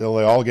about, they'll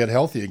all get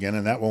healthy again,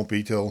 and that won't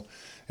be till,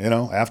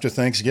 after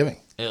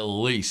Thanksgiving. At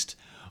least.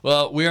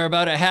 Well, we are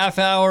about a half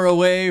hour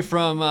away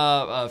from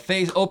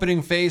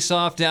opening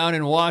face-off down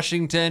in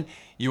Washington.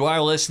 You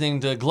are listening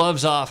to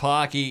Gloves Off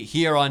Hockey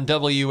here on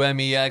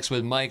WMEX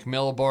with Mike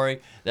Milbury.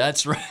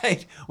 That's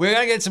right. We're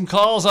going to get some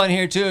calls on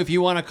here, too. If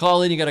you want to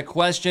call in, you got a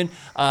question.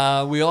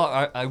 I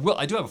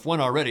do have one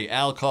already.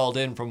 Al called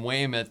in from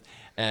Weymouth,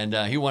 and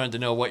he wanted to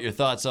know what your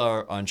thoughts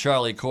are on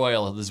Charlie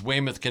Coyle, this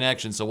Weymouth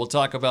connection. So we'll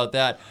talk about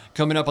that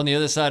coming up on the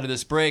other side of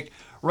this break.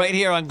 Right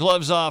here on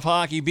Gloves Off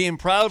Hockey, being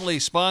proudly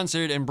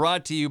sponsored and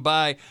brought to you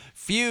by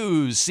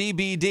Fuse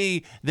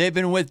CBD. They've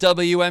been with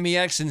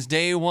WMEX since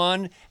day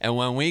one, and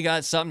when we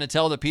got something to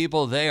tell the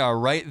people, they are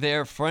right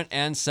there front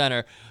and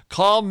center.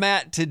 Call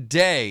Matt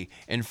today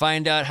and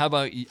find out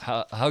how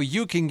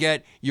you can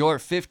get your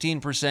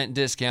 15%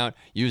 discount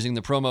using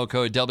the promo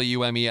code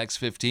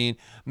WMEX15.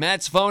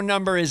 Matt's phone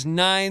number is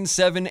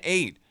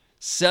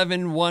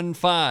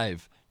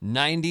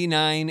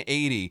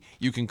 978-715-9980.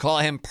 You can call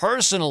him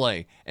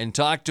personally and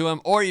talk to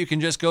him, or you can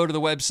just go to the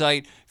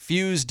website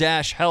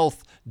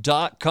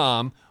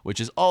fuse-health.com, which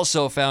is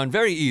also found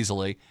very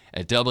easily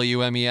at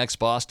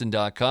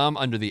WMEXBoston.com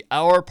under the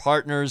Our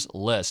Partners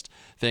list.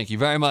 Thank you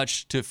very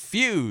much to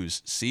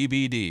Fuse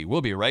CBD.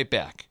 We'll be right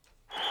back.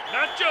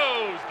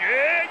 Nachos!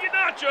 Yeah, your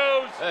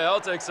nachos! Hey,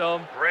 I'll take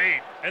some.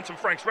 Great. And some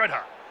Frank's Red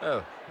Hot.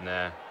 Oh,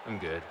 nah, I'm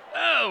good.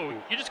 Oh,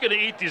 you're just gonna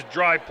eat these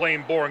dry,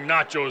 plain, boring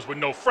nachos with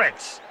no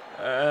Franks?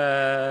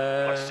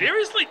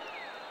 Seriously?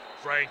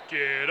 Frank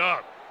it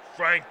up.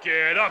 Frank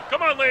it up.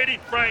 Come on, lady.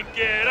 Frank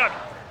it up.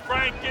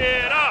 Frank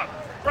it up.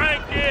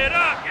 Frank it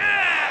up.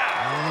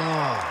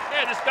 Yeah!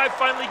 Yeah, this guy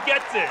finally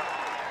gets it.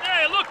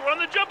 Hey, look, we're on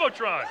the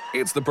Jumbotron.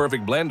 It's the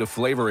perfect blend of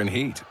flavor and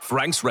heat.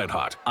 Frank's Red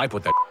Hot. I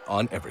put that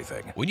on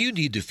everything. When you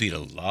need to feed a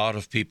lot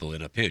of people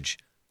in a pinch,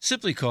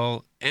 simply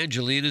call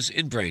Angelina's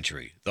in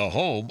Braintree, the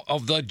home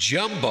of the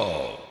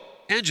Jumbo.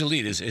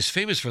 Angelina's is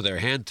famous for their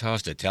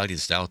hand-tossed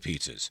Italian-style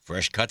pizzas,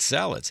 fresh-cut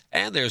salads,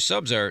 and their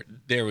subs are,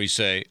 dare we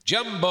say,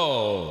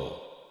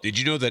 Jumbo. Did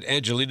you know that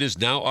Angelina's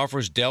now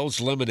offers Dell's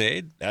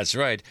Lemonade? That's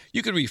right.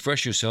 You can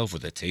refresh yourself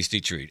with a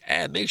tasty treat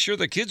and make sure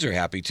the kids are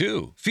happy,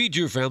 too. Feed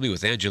your family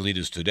with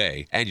Angelina's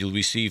today, and you'll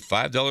receive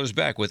 $5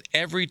 back with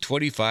every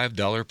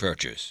 $25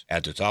 purchase.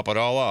 And to top it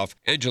all off,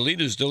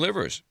 Angelina's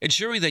delivers,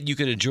 ensuring that you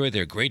can enjoy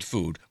their great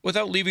food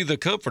without leaving the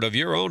comfort of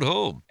your own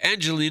home.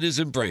 Angelina's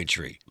in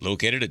Braintree,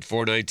 located at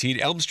 419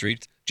 Elm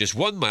Street, just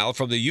 1 mile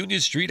from the Union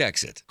Street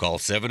exit. Call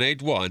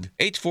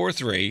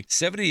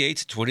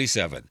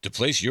 781-843-7827 to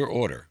place your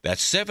order.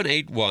 That's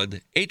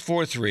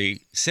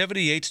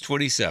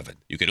 781-843-7827.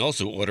 You can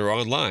also order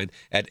online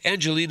at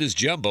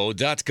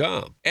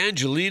angelinasjumbo.com.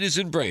 Angelina's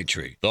in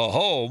Braintree, the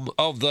home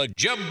of the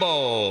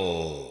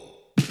Jumbo.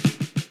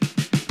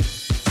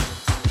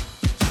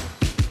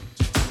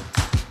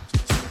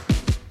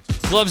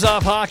 Gloves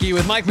Off Hockey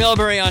with Mike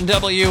Milbury on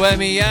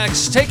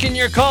WMEX. Taking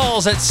your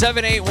calls at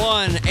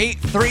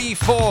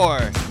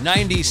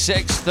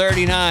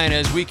 781-834-9639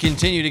 as we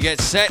continue to get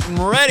set and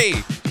ready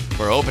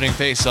for opening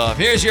face-off.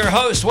 Here's your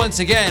host once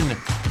again,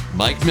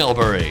 Mike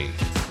Milbury.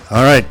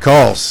 All right,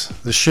 calls.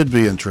 This should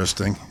be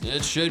interesting.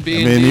 It should be. I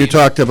mean, indeed. you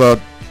talked about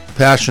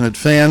passionate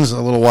fans a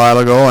little while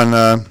ago,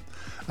 and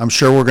I'm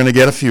sure we're going to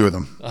get a few of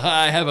them.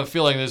 I have a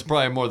feeling there's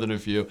probably more than a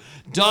few.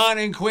 Don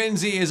in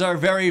Quincy is our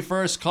very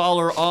first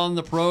caller on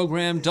the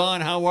program.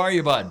 Don, how are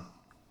you, bud?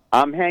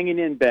 I'm hanging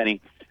in,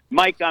 Benny.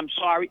 Mike, I'm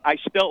sorry. I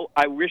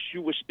wish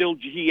you were still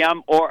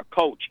GM or a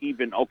coach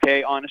even,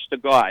 okay, honest to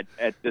God,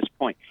 at this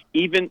point.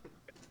 Even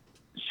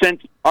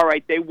since, all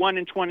right, they won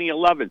in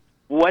 2011.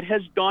 What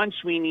has Don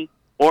Sweeney,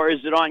 or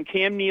is it on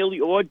Cam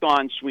Neely or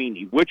Don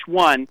Sweeney? Which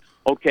one,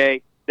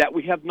 okay, that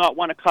we have not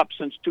won a cup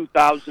since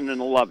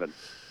 2011?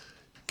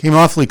 Came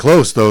awfully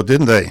close, though,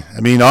 didn't they? I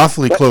mean,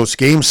 awfully close.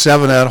 Game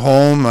 7 at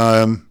home.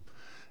 I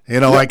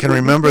can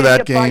remember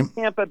that game.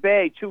 Tampa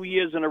Bay 2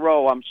 years in a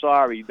row. I'm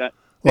sorry. They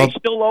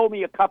still owe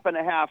me a cup and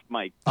a half,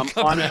 Mike. I'm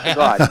honest to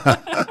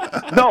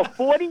God. No,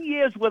 40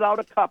 years without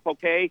a cup,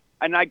 okay?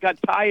 And I got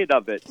tired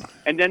of it.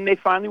 And then they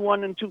finally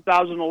won in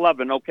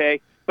 2011, okay?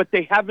 But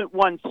they haven't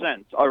won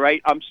since, all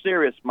right? I'm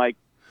serious, Mike.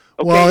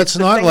 Okay? Well, it's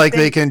not like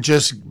they can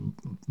just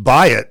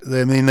buy it.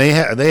 I mean, they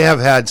have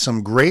had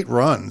some great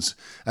runs.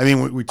 I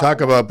mean, we talk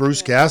about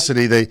Bruce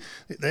Cassidy. They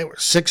were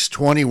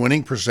 .620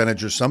 winning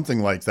percentage or something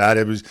like that.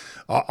 It was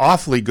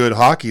awfully good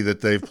hockey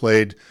that they've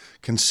played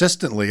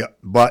consistently,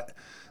 but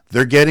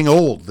they're getting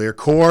old. Their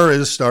core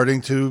is starting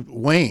to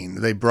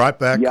wane. They brought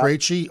back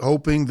Krejci,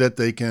 hoping that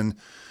they can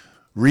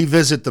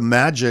revisit the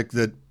magic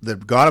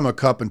that got him a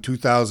cup in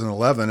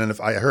 2011. And if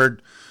I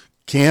heard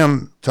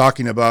Cam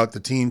talking about the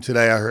team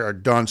today, I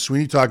heard Don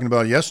Sweeney talking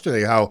about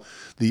yesterday how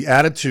the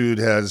attitude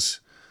has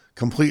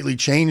completely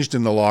changed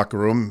in the locker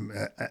room.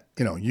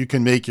 You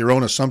can make your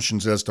own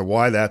assumptions as to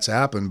why that's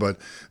happened, but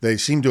they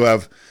seem to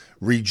have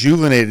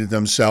rejuvenated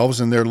themselves,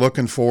 and they're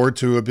looking forward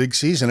to a big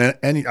season.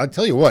 And I'll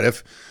tell you what,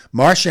 if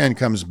Marchand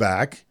comes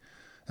back,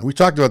 and we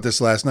talked about this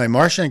last night,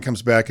 Marchand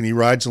comes back and he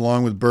rides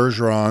along with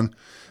Bergeron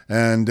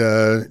and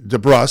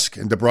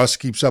DeBrusk, and DeBrusk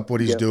keeps up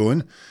what he's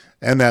doing,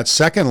 and that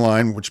second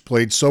line, which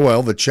played so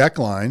well, the Czech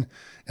line,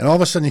 and all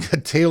of a sudden you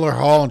got Taylor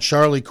Hall and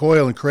Charlie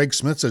Coyle and Craig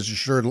Smith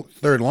as your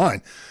third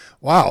line.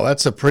 Wow,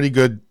 that's a pretty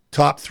good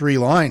top 3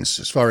 lines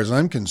as far as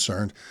I'm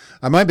concerned.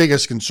 My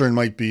biggest concern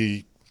might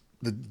be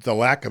the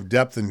lack of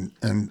depth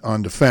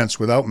on defense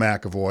without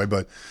McAvoy,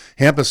 but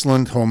Hampus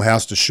Lindholm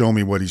has to show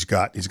me what he's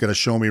got. He's got to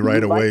show me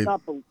right away.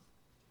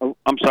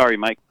 I'm sorry,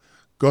 Mike.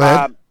 Go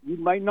ahead. You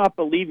might not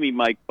believe me,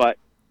 Mike, but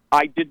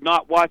I did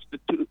not watch the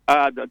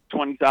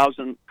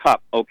 20,000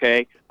 Cup,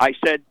 okay? I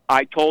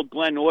told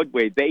Glenn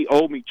Ordway they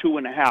owe me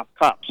 2.5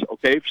 cups,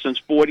 okay, since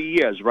 40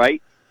 years,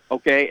 right?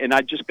 Okay, and I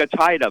just got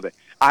tired of it.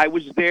 I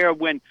was there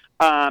when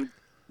they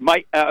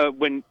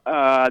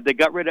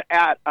got rid of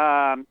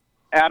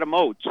Adam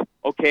Oates,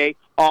 okay,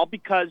 all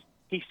because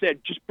he said,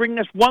 just bring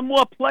us one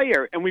more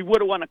player and we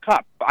would have won a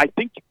cup. I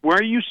think,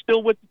 were you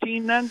still with the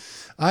team then?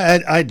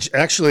 I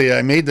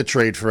made the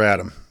trade for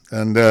Adam,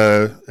 and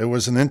it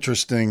was an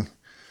interesting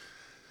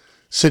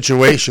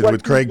situation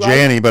with Craig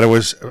Janney, but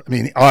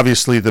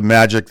obviously the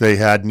magic they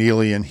had,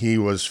 Neely and he,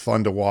 was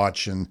fun to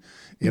watch, and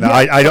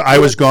I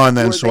was gone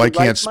then, so I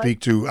can't speak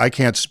to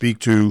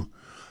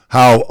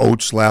how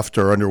Oates left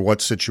or under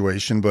what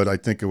situation, but I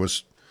think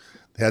it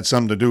had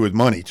something to do with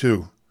money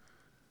too.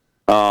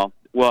 Oh,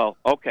 well,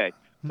 okay.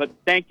 But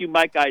thank you,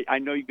 Mike. I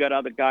know you got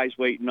other guys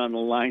waiting on the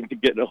line to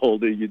get a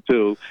hold of you,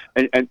 too.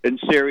 And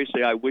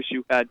seriously, I wish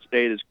you had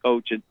stayed as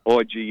coach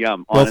or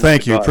GM. Well,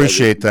 thank you.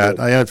 Appreciate that.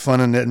 I had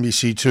fun in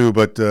NBC, too.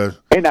 But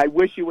and I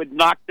wish you had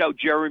knocked out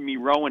Jeremy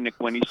Roenick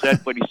when he said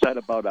what he said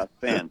about our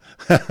fans.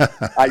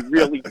 I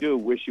really do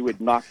wish you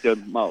had knocked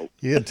him out.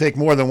 You had to take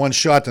more than one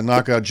shot to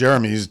knock out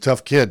Jeremy. He's a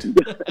tough kid.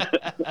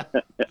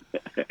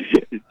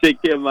 Take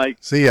care, Mike.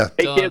 See ya.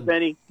 Take care,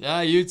 Benny.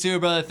 Yeah, you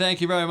too, brother.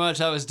 Thank you very much.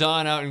 That was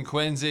Don out in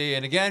Quincy.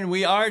 And again,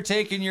 we are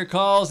taking your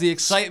calls. The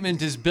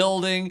excitement is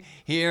building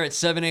here at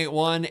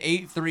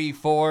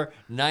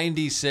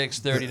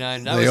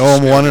 781-834-9639. They owe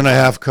him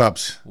 1.5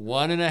 cups.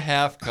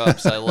 1.5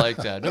 cups. I like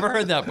that. Never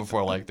heard that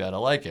before like that. I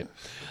like it.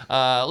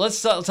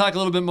 Let's talk a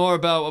little bit more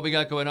about what we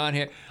got going on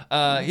here.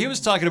 He was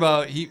talking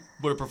about he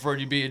would have preferred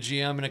you be a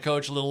GM and a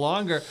coach a little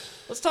longer.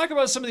 Let's talk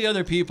about some of the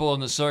other people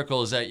in the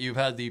circles that you've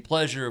had the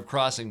pleasure of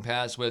crossing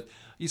paths with.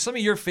 Some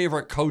of your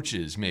favorite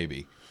coaches,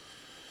 maybe.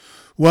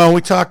 Well,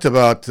 we talked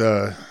about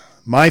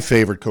my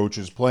favorite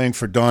coaches. Playing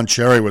for Don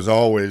Cherry was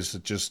always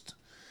just,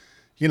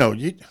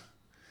 I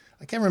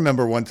can't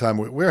remember one time.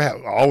 We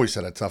always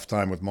had a tough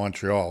time with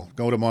Montreal.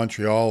 Go to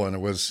Montreal, and it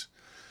was,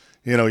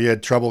 you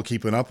had trouble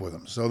keeping up with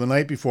them. So the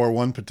night before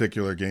one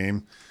particular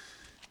game,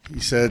 he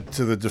said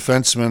to the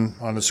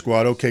defenseman on the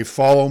squad, okay,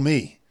 follow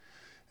me.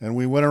 And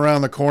we went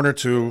around the corner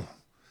to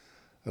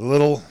a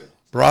little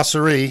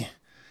brasserie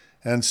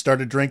and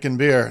started drinking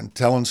beer and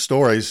telling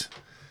stories,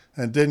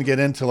 and didn't get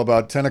in till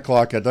about 10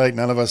 o'clock at night.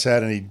 None of us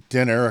had any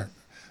dinner.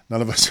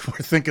 None of us were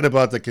thinking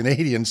about the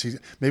Canadians.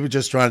 Maybe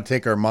just trying to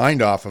take our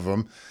mind off of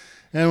them.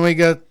 And we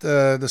got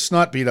the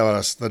snot beat out of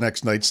us the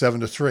next night,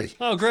 7-3.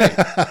 Oh, great. Yeah,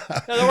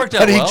 that worked out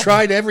But well. he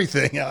tried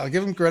everything. I'll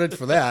give him credit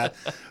for that.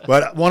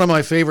 But one of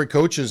my favorite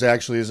coaches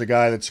actually is a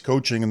guy that's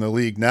coaching in the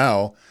league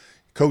now.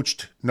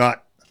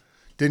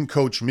 Didn't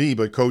coach me,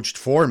 but coached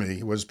for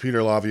me, was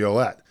Peter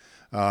Laviolette.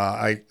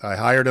 I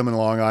hired him in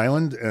Long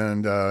Island,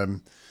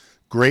 and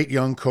great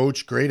young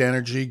coach, great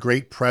energy,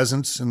 great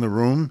presence in the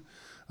room.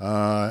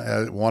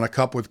 Won a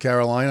cup with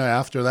Carolina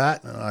after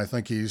that. And I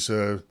think he's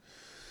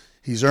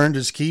earned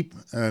his keep,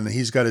 and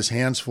he's got his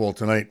hands full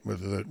tonight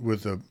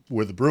with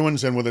the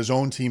Bruins and with his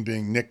own team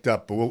being nicked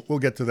up. But we'll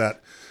get to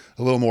that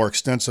a little more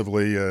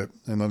extensively in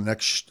the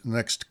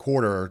next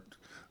quarter or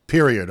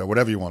period or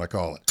whatever you want to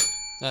call it.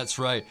 That's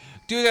right.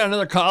 Do we got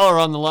another caller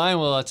on the line?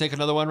 We'll take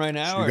another one right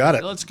now. You got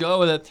it. Let's go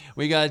with it.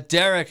 We got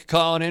Derek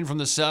calling in from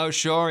the South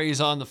Shore. He's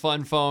on the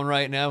fun phone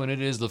right now, and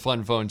it is the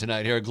fun phone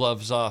tonight here at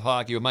Gloves Off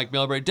Hockey with Mike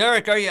Milbury.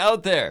 Derek, are you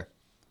out there?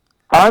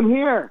 I'm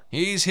here.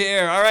 He's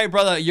here. All right,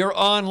 brother. You're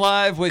on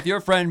live with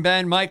your friend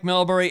Ben, Mike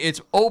Milbury.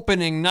 It's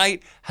opening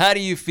night. How do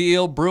you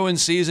feel?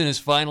 Bruins season is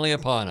finally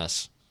upon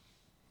us.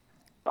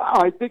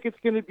 I think it's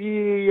going to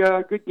be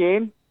a good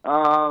game.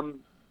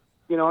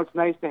 It's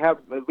nice to have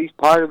at least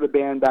part of the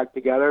band back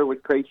together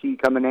with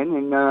Krejci coming in,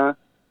 and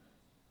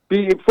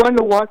be fun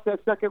to watch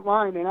that second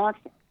line in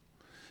action.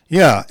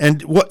 Yeah,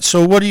 and what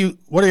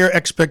are your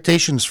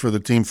expectations for the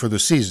team for the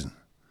season?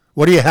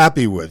 What are you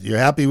happy with? You're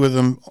happy with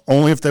them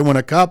only if they win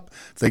a cup,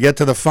 if they get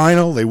to the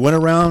final, they win a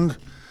round,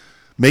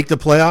 make the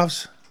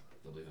playoffs?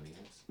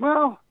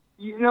 Well,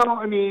 you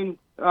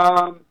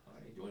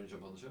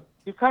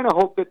kind of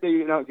hope that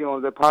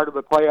they're part of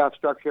the playoff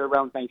structure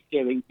around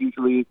Thanksgiving.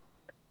 Usually,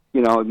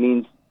 it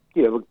means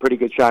a pretty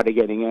good shot of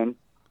getting in.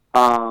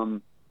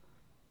 And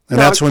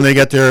that's when they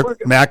get their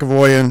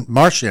McAvoy and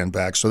Marchand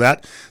back. So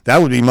that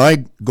would be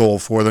my goal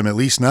for them at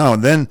least now.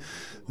 And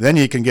then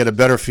you can get a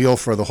better feel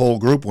for the whole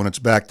group when it's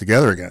back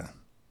together again.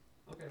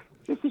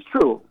 This is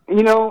true.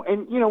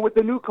 With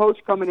the new coach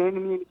coming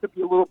in, it could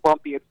be a little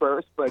bumpy at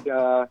first, but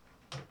I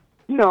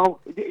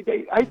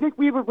think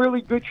we have a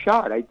really good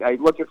shot. I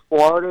look at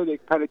Florida; they're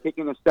kind of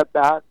taking a step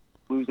back,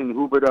 losing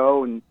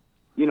Huberdeau, and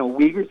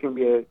Uyghur's going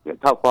to be a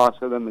tough loss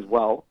for them as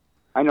well.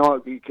 I know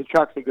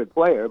Kachuk's a good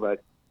player,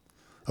 but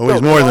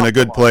he's more than a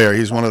good player.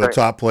 He's one of the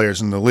top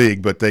players in the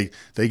league, but they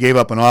gave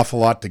up an awful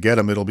lot to get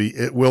him.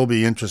 It will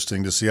be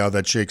interesting to see how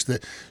that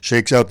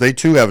shakes out. They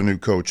too have a new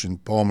coach in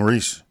Paul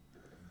Maurice.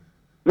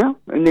 Yeah,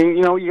 and then,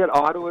 you got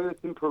Ottawa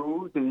that's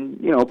improved,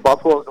 and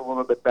Buffalo's a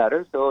little bit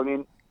better. So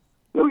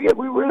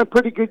we're in a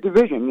pretty good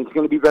division. It's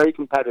going to be very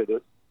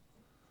competitive.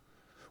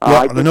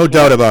 Well, no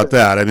doubt about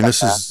that. I mean,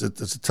 it's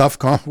a tough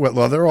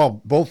well, they're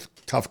all both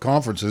tough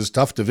conferences,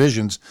 tough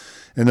divisions,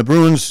 and the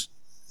Bruins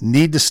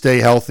need to stay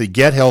healthy,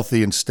 get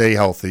healthy, and stay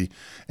healthy,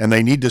 and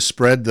they need to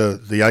spread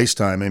the ice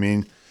time. I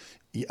mean,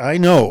 I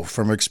know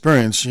from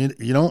experience,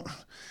 you don't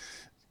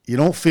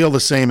feel the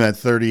same at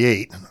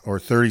 38 or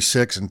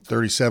 36 and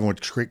 37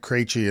 with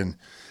Krejci and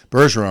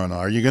Bergeron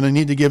are. You're going to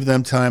need to give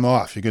them time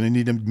off. You're going to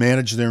need to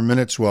manage their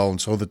minutes well, and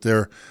so that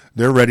they're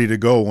ready to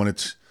go when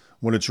it's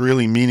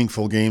really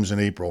meaningful games in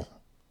April.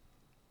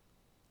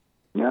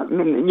 Yeah,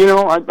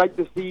 I'd like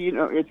to see.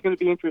 It's going to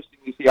be interesting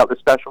to see how the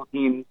special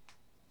teams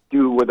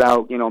do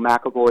without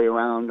McAvoy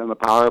around on the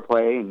power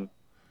play, and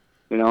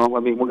we're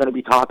going to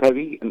be top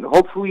heavy, and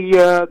hopefully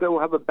they'll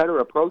have a better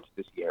approach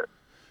this year.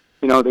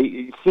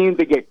 They seemed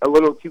to get a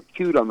little too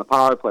cute on the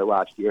power play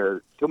last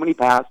year. Too many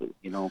passes.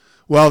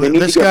 Well,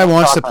 this guy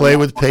wants to play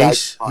with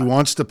pace. He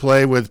wants to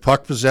play with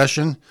puck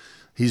possession.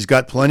 He's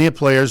got plenty of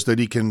players that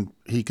he can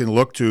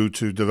look to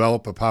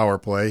develop a power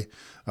play.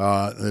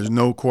 There's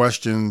no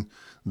question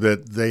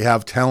that they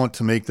have talent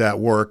to make that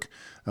work,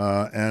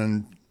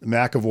 and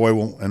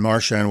McAvoy and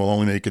Marchand will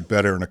only make it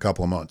better in a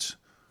couple of months.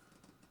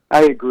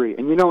 I agree.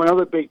 And,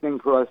 another big thing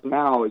for us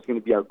now is going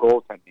to be our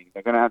goaltending.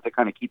 They're going to have to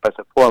kind of keep us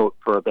afloat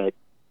for a bit,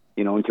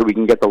 until we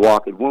can get the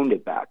walk and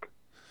wounded back.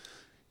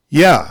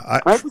 Yeah,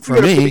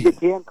 for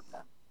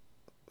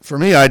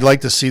me, I'd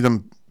like to see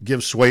them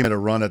give Swayman a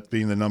run at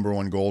being the number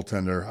one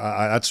goaltender.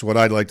 That's what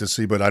I'd like to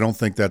see, but I don't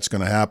think that's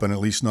going to happen, at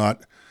least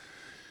not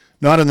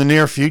in the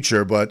near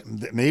future, but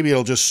maybe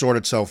it'll just sort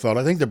itself out.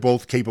 I think they're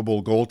both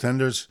capable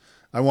goaltenders.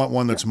 I want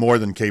one that's more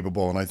than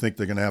capable, and I think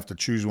they're going to have to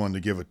choose one to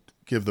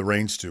give the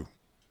reins to.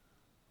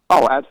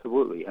 Oh,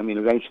 absolutely. I mean,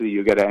 eventually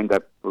you're going to end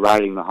up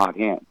riding the hot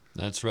hand.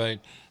 That's right.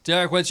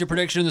 Derek, what's your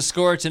prediction of the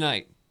score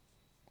tonight?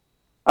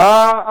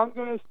 I'm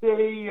going to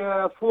say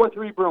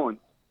 4-3 Bruins.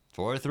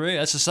 4-3.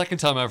 That's the second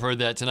time I've heard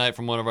that tonight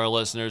from one of our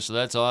listeners, so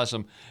that's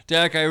awesome.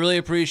 Derek, I really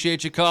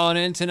appreciate you calling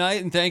in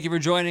tonight, and thank you for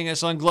joining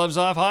us on Gloves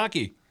Off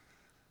Hockey.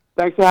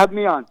 Thanks for having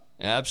me on.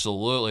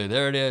 Absolutely.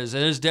 There it is.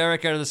 There's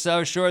Derek out of the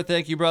South Shore.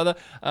 Thank you, brother.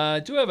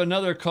 Do have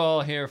another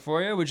call here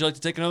for you. Would you like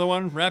to take another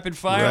one? Rapid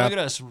fire? Look at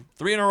us.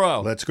 3 in a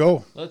row. Let's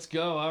go.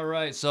 All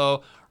right.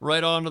 So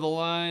right onto the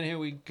line. Here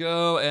we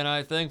go. And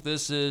I think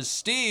this is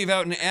Steve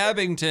out in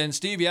Abington.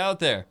 Steve, you out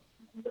there?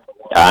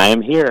 I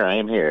am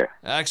here.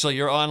 Axel,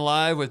 you're on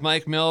live with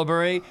Mike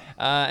Milbury,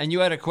 and you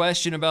had a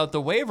question about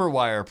the waiver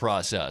wire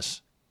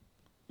process.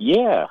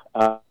 Yeah,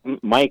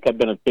 Mike, I've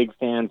been a big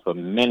fan for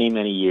many,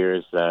 many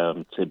years.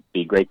 It'd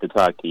be great to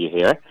talk to you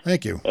here.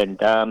 Thank you.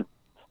 And,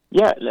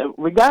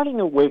 regarding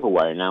the waiver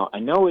wire, now, I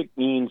know it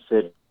means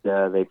that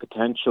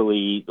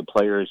the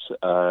players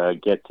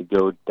get to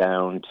go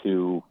down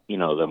to,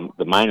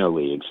 the minor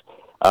leagues.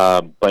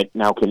 But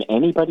now, can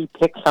anybody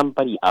pick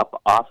somebody up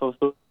off of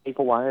the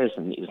waiver wires?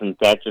 And isn't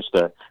that just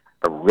a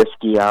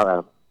risky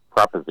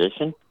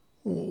proposition?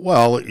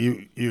 Well,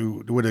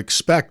 you would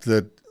expect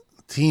that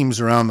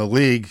teams around the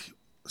league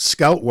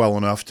scout well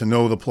enough to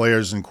know the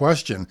players in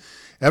question.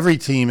 Every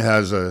team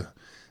has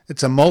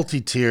it's a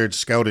multi-tiered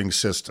scouting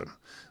system.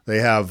 They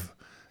have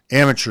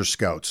amateur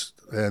scouts,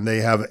 and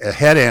they have a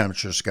head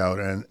amateur scout,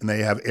 and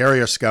they have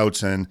area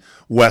scouts in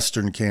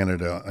Western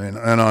Canada and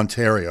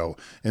Ontario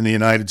in the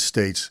United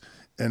States,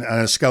 and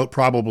a scout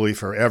probably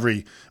for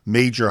every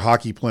major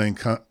hockey-playing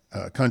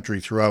country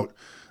throughout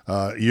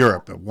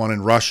Europe. One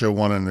in Russia,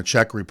 one in the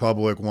Czech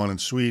Republic, one in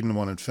Sweden,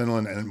 one in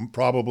Finland, and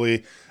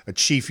probably a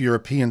chief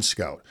European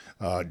scout.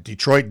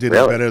 Detroit did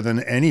it better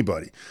than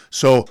anybody.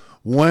 So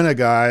when a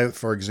guy,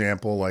 for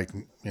example, like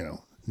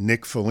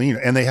Nick Foligno,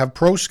 and they have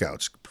pro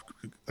scouts,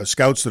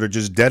 scouts that are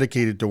just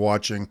dedicated to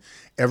watching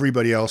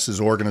everybody else's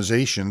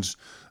organizations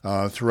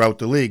throughout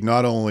the league,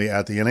 not only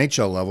at the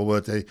NHL level,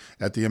 but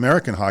at the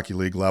American Hockey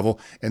League level.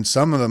 And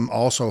some of them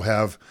also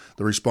have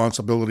the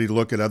responsibility to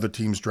look at other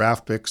teams'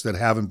 draft picks that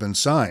haven't been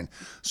signed.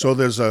 So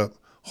there's a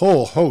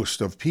whole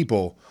host of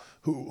people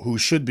who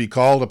should be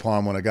called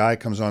upon when a guy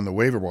comes on the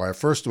waiver wire.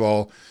 First of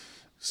all,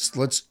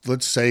 let's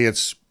say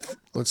it's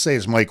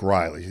Mike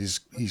Riley.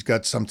 He's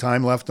got some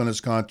time left on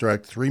his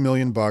contract, $3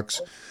 million.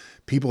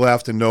 People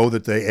have to know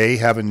that they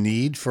have a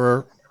need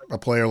for a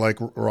player like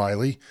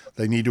Riley.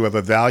 They need to have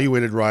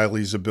evaluated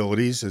Riley's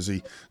abilities. Is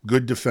he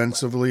good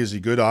defensively? Is he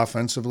good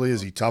offensively?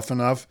 Is he tough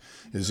enough?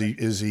 Is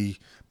he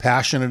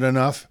passionate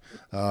enough?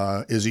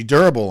 Is he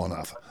durable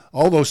enough?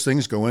 All those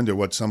things go into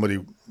what somebody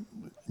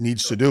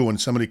needs to do when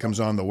somebody comes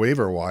on the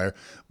waiver wire.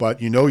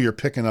 But you're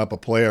picking up a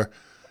player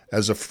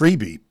as a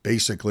freebie,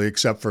 basically,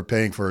 except for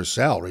paying for his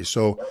salary.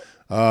 So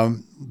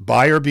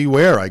buyer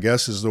beware, I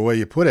guess, is the way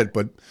you put it.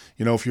 But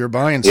if you're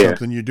buying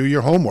something, you do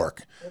your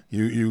homework.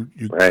 You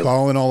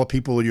call in all the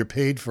people that you're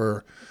paid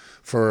for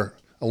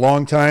a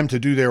long time to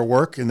do their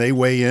work, and they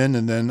weigh in,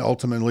 and then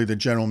ultimately the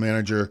general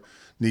manager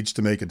needs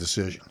to make a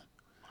decision.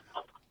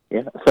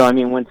 Yeah. So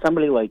when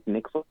somebody like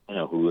Nick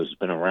Foligno, who has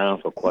been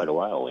around for quite a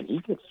while, when he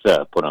gets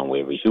put on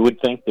waivers, you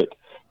would think that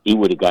he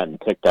would have gotten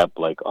picked up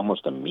like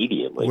almost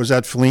immediately. Was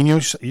that Foligno?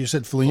 You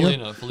said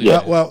Foligno?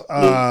 Foligno.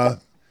 Yeah.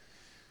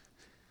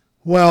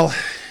 Well,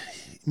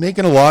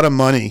 making a lot of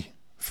money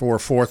for a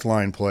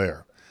fourth-line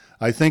player.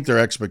 I think their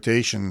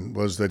expectation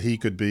was that he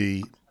could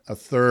be a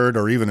third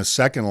or even a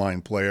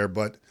second-line player,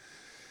 but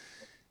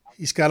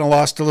he's kind of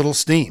lost a little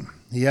steam.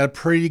 He had a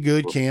pretty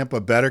good camp,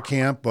 a better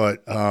camp,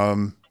 but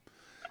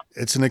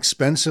it's an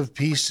expensive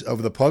piece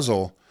of the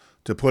puzzle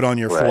to put on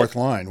your fourth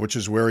line, which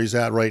is where he's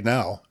at right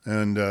now.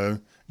 And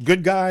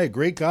good guy,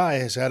 great guy,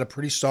 has had a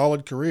pretty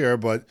solid career,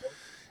 but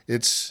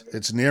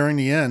it's nearing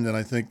the end, and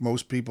I think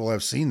most people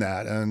have seen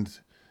that. And,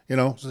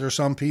 there's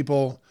some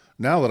people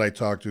now that I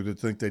talk to that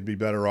think they'd be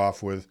better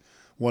off with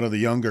one of the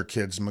younger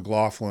kids,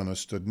 McLaughlin or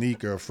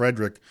Studnicka or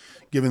Frederick,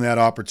 given that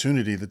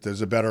opportunity that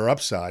there's a better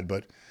upside.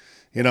 But,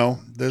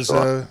 there's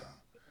a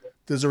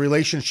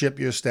relationship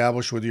you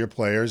establish with your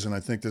players, and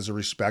I think there's a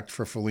respect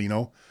for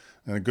Foligno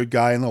and a good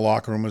guy in the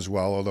locker room as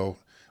well, although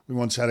we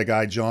once had a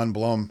guy, John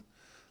Blum,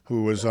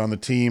 who was on the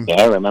team.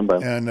 Yeah, I remember.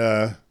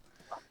 And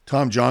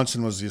Tom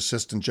Johnson was the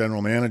assistant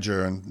general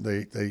manager, and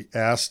they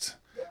asked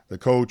the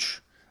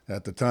coach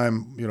at the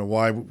time,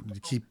 why would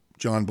you keep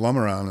John Blum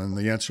around? And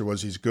the answer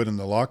was he's good in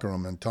the locker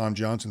room. And Tom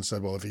Johnson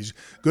said, well, if he's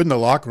good in the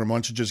locker room, why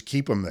don't you just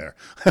keep him there?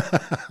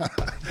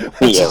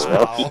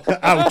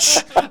 Ouch.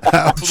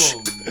 Ouch.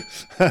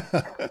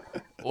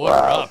 Order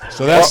up.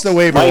 So that's the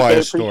waiver Mike, wire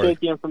I story. appreciate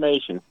the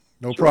information.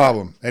 No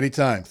problem.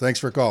 Anytime. Thanks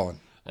for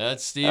calling.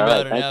 That's Steve All right,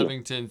 out in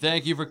Abington.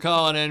 Thank you for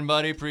calling in,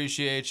 buddy.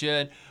 Appreciate you.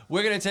 And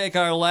we're going to take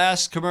our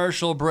last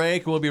commercial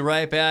break. We'll be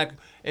right back.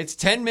 It's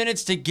 10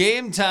 minutes to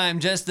game time,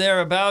 just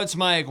thereabouts,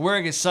 Mike. We're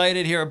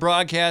excited here at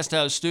Broadcast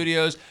House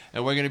Studios,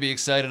 and we're going to be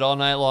excited all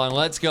night long.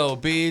 Let's go,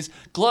 Bees.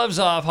 Gloves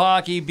Off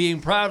Hockey being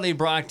proudly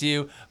brought to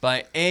you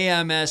by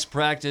AMS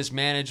Practice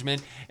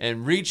Management.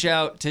 And reach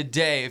out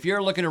today. If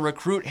you're looking to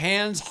recruit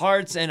hands,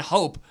 hearts, and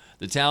hope,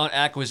 the talent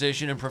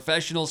acquisition and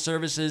professional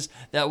services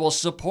that will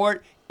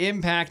support,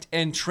 impact,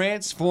 and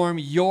transform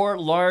your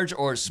large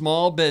or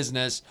small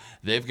business,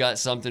 they've got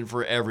something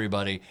for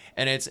everybody.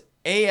 And it's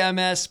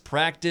AMS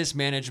Practice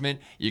Management.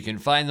 You can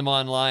find them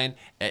online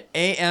at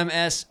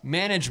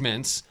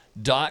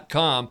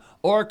amsmanagements.com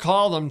or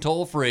call them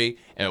toll free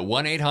at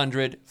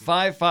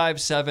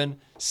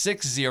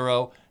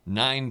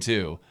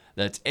 1-800-557-6092.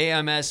 That's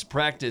AMS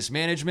Practice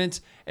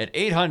Management at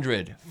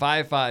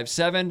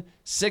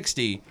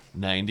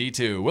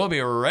 800-557-6092. We'll be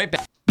right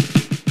back.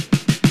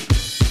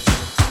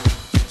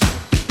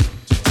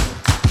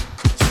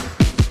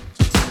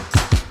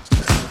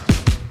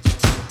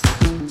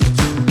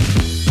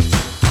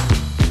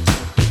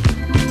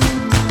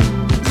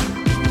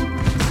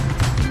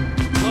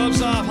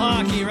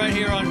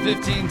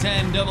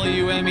 on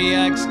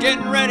WMEX.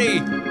 Getting ready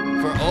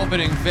for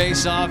opening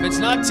face-off. It's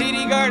not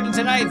TD Garden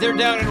tonight. They're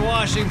down in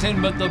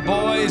Washington, but the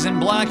boys in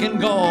black and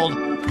gold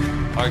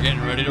are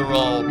getting ready to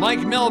roll. Mike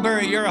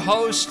Milbury, your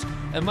host.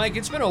 And Mike,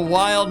 it's been a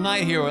wild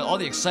night here with all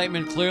the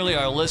excitement. Clearly,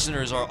 our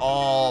listeners are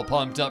all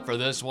pumped up for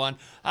this one.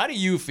 How do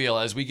you feel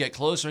as we get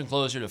closer and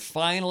closer to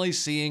finally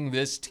seeing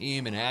this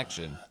team in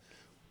action?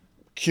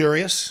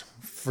 Curious,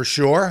 for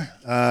sure.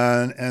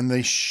 And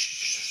they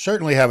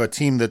certainly have a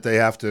team that they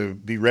have to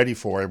be ready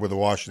for with the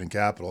Washington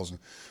Capitals. And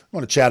I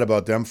want to chat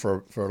about them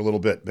for a little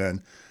bit,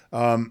 Ben.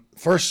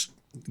 First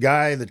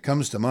guy that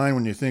comes to mind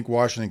when you think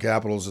Washington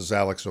Capitals is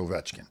Alex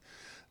Ovechkin.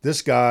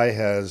 This guy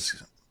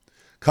has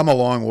come a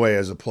long way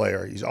as a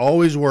player. He's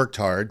always worked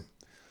hard,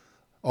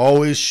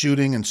 always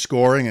shooting and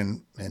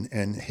scoring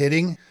and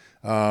hitting,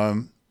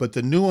 but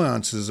the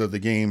nuances of the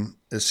game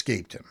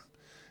escaped him.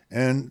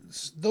 And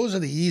those are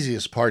the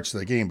easiest parts of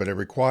the game, but it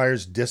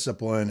requires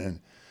discipline and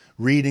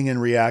reading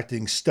and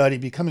reacting, study,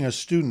 becoming a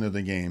student of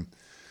the game.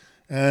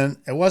 And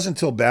it wasn't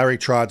until Barry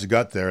Trotz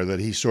got there that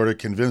he sort of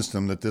convinced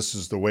him that this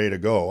is the way to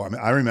go. I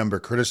mean, I remember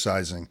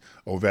criticizing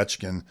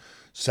Ovechkin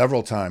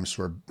several times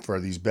for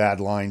these bad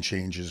line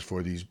changes,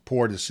 for these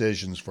poor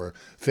decisions, for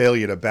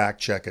failure to back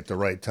check at the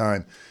right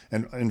time.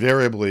 And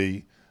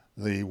invariably,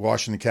 the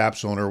Washington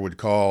Caps owner would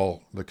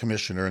call the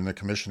commissioner, and the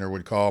commissioner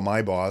would call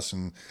my boss,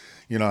 and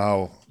you know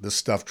how this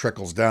stuff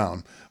trickles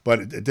down. But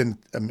it didn't.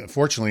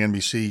 Unfortunately,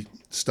 NBC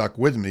stuck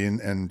with me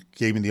and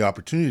gave me the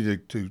opportunity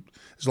to,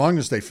 as long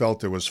as they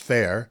felt it was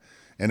fair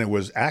and it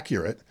was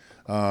accurate,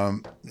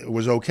 it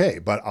was okay.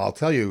 But I'll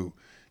tell you,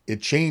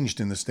 it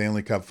changed in the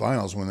Stanley Cup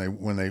Finals when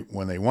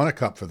they won a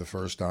cup for the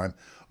first time.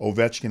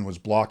 Ovechkin was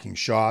blocking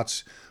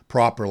shots,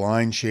 proper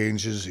line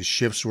changes, his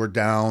shifts were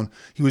down.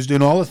 He was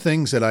doing all the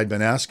things that I'd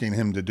been asking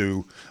him to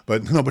do,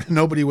 but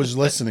nobody was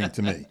listening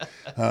to me.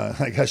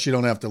 I guess you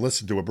don't have to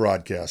listen to a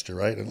broadcaster,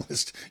 right?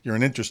 Unless you're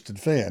an interested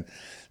fan.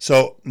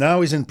 So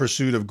now he's in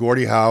pursuit of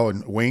Gordie Howe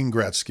and Wayne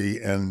Gretzky,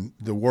 and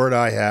the word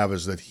I have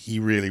is that he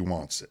really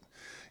wants it.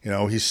 You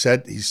know, he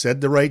said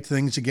the right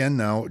things again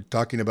now,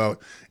 talking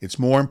about it's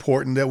more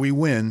important that we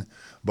win,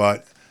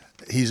 but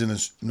he's a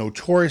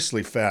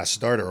notoriously fast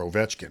starter,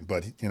 Ovechkin.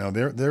 But, you know,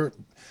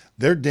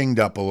 they're dinged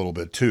up a little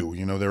bit too.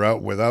 You know, they're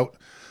out without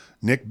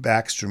Nick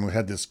Backstrom, who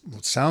had this,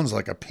 what sounds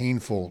like a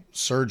painful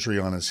surgery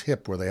on his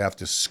hip where they have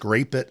to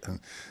scrape it and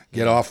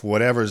get off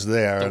whatever's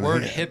there. The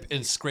word hip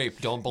and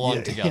scrape don't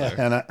belong together.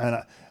 Yeah,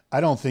 and I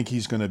don't think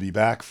he's going to be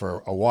back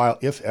for a while,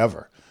 if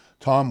ever.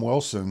 Tom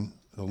Wilson,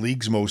 the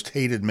league's most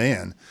hated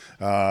man,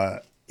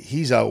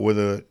 he's out with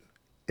a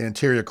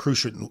anterior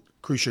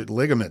cruciate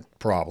ligament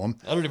problem.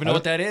 I don't even know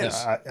what that is.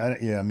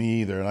 Yeah,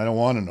 me either, and I don't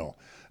want to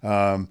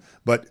know.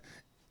 But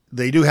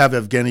they do have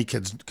Evgeny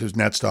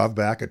Kuznetsov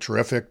back, a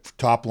terrific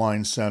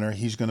top-line center.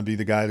 He's going to be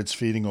the guy that's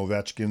feeding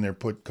Ovechkin. They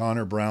put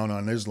Connor Brown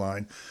on his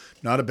line.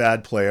 Not a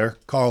bad player.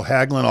 Carl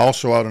Hagelin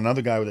also out,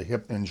 another guy with a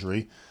hip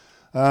injury.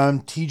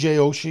 TJ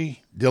Oshie,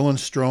 Dylan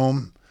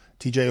Strome.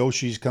 TJ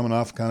Oshie's coming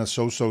off kind of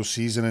so-so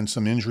season and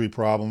some injury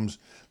problems.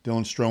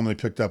 Dylan Strome they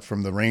picked up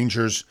from the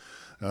Rangers,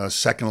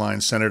 second-line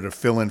center to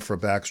fill in for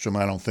Backstrom.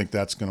 I don't think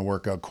that's going to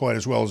work out quite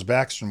as well as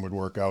Backstrom would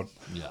work out.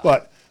 Yeah.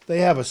 But they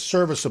have a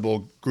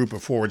serviceable group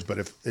of forwards,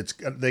 but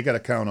they got to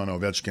count on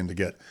Ovechkin to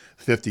get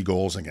 50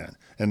 goals again.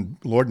 And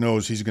Lord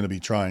knows he's going to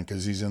be trying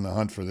because he's in the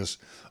hunt for this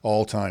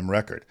all-time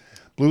record.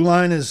 Blue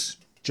line is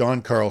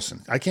John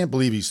Carlson. I can't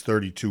believe he's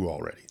 32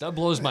 already. That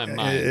blows my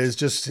mind. It's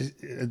just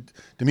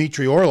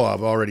Dmitry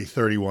Orlov already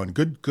 31.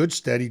 Good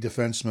steady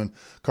defenseman.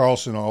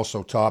 Carlson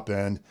also top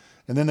end.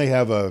 And then they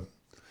have a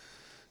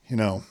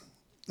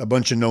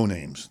bunch of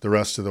no-names the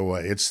rest of the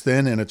way. It's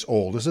thin and it's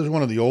old. This is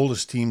one of the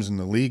oldest teams in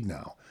the league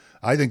now.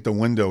 I think the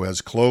window has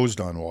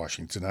closed on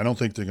Washington. I don't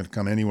think they're going to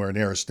come anywhere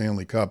near a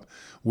Stanley Cup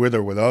with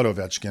or without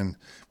Ovechkin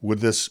with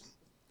this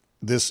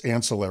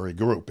ancillary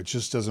group. It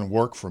just doesn't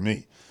work for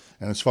me.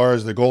 And as far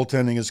as the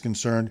goaltending is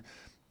concerned,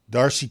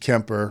 Darcy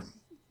Kemper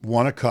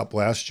won a cup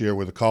last year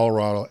with the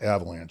Colorado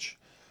Avalanche,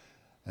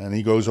 and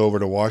he goes over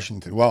to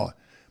Washington. Well,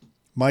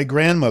 my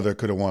grandmother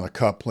could have won a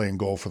cup playing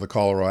goal for the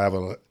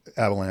Colorado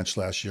Avalanche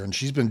last year, and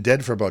she's been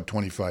dead for about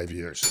 25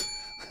 years.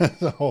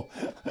 So,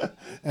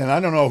 and I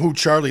don't know who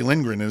Charlie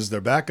Lindgren is,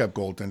 their backup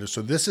goaltender.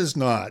 So this is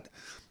not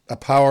a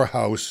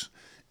powerhouse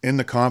in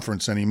the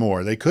conference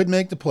anymore. They could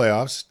make the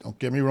playoffs, don't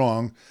get me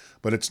wrong,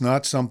 but it's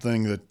not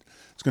something that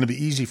it's going to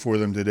be easy for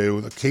them to do.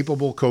 The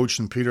capable coach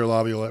in Peter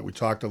Laviolette, we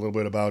talked a little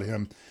bit about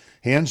him.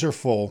 Hands are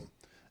full,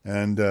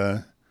 and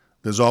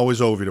there's always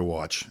Ovi to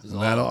watch.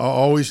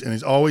 And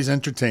he's always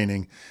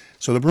entertaining.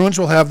 So the Bruins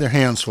will have their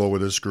hands full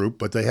with this group,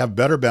 but they have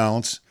better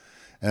balance,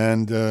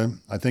 and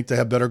I think they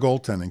have better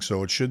goaltending.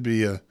 So it should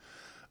be a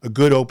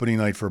good opening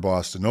night for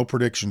Boston. No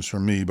predictions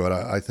from me, but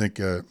I think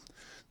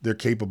they're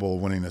capable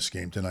of winning this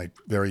game tonight.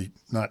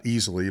 Not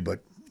easily,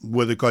 but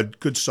with a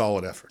good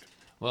solid effort.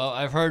 Well,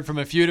 I've heard from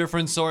a few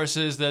different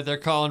sources that they're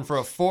calling for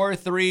a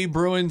 4-3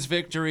 Bruins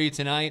victory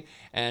tonight.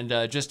 And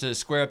just to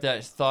square up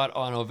that thought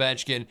on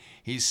Ovechkin,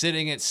 he's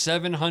sitting at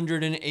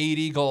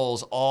 780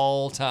 goals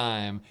all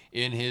time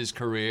in his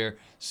career.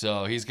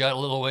 So he's got a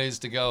little ways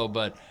to go.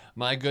 But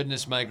My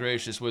goodness, my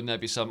gracious, wouldn't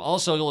that be something?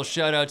 Also, a little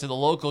shout out to the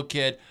local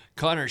kid,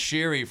 Connor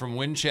Sheary from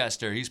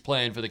Winchester. He's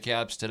playing for the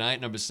Caps tonight,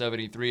 number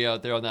 73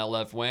 out there on that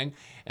left wing.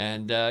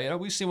 And,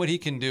 we've seen what he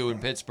can do in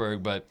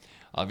Pittsburgh, but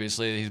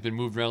obviously he's been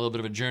moved around a little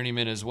bit of a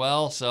journeyman as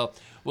well. So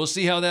we'll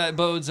see how that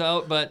bodes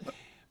out. But,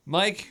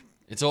 Mike,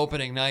 it's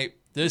opening night.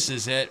 This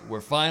is it.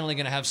 We're finally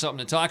going to have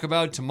something to talk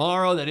about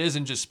tomorrow that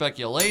isn't just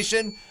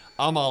speculation.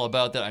 I'm all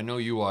about that. I know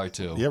you are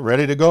too. Yeah,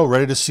 ready to go,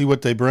 ready to see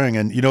what they bring.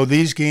 And,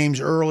 these games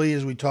early,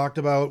 as we talked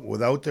about,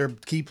 without their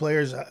key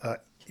players, and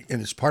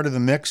it's part of the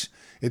mix,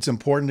 it's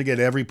important to get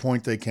every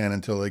point they can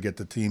until they get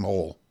the team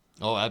whole.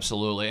 Oh,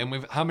 absolutely.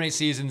 And how many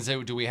seasons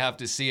do we have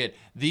to see it?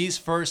 These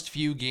first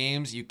few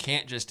games, you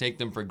can't just take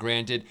them for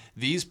granted.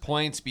 These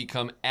points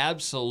become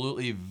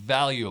absolutely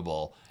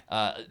valuable.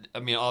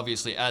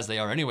 Obviously, as they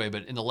are anyway,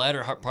 but in the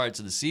latter parts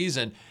of the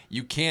season,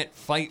 you can't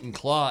fight and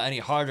claw any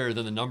harder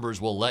than the numbers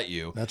will let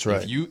you. That's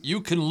right. You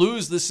can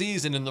lose the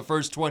season in the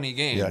first 20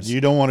 games. Yeah, you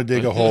don't want to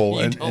dig a hole.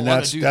 and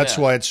that's that.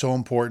 why it's so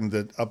important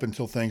that up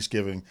until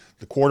Thanksgiving,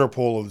 the quarter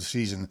pole of the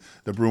season,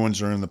 the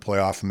Bruins are in the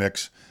playoff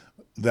mix.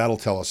 That'll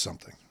tell us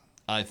something.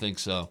 I think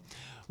so.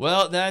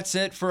 Well, that's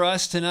it for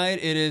us tonight.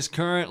 It is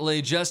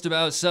currently just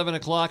about 7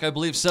 o'clock. I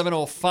believe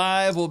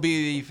 7:05 will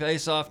be the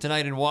face-off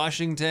tonight in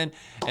Washington.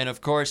 And, of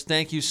course,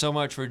 thank you so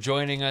much for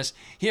joining us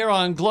here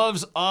on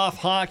Gloves Off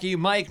Hockey.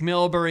 Mike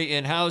Milbury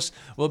in-house.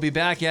 We'll be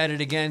back at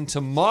it again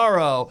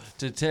tomorrow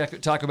to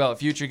talk about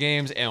future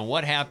games and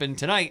what happened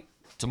tonight,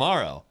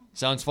 tomorrow.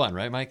 Sounds fun,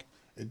 right, Mike?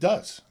 It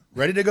does.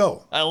 Ready to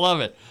go. I love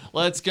it.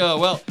 Let's go.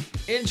 Well,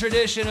 in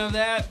tradition of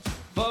that,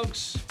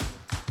 folks,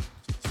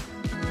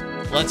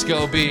 let's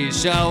go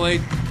Bees, shall we?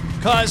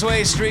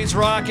 Causeway Street's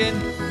rocking.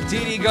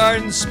 TD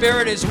Garden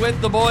spirit is with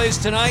the boys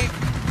tonight.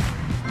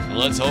 And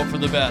let's hope for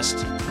the best.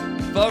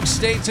 Folks,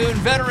 stay tuned.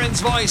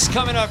 Veteran's Voice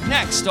coming up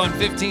next on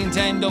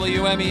 1510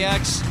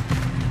 WMEX.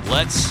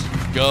 Let's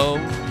go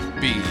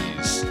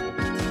Bees.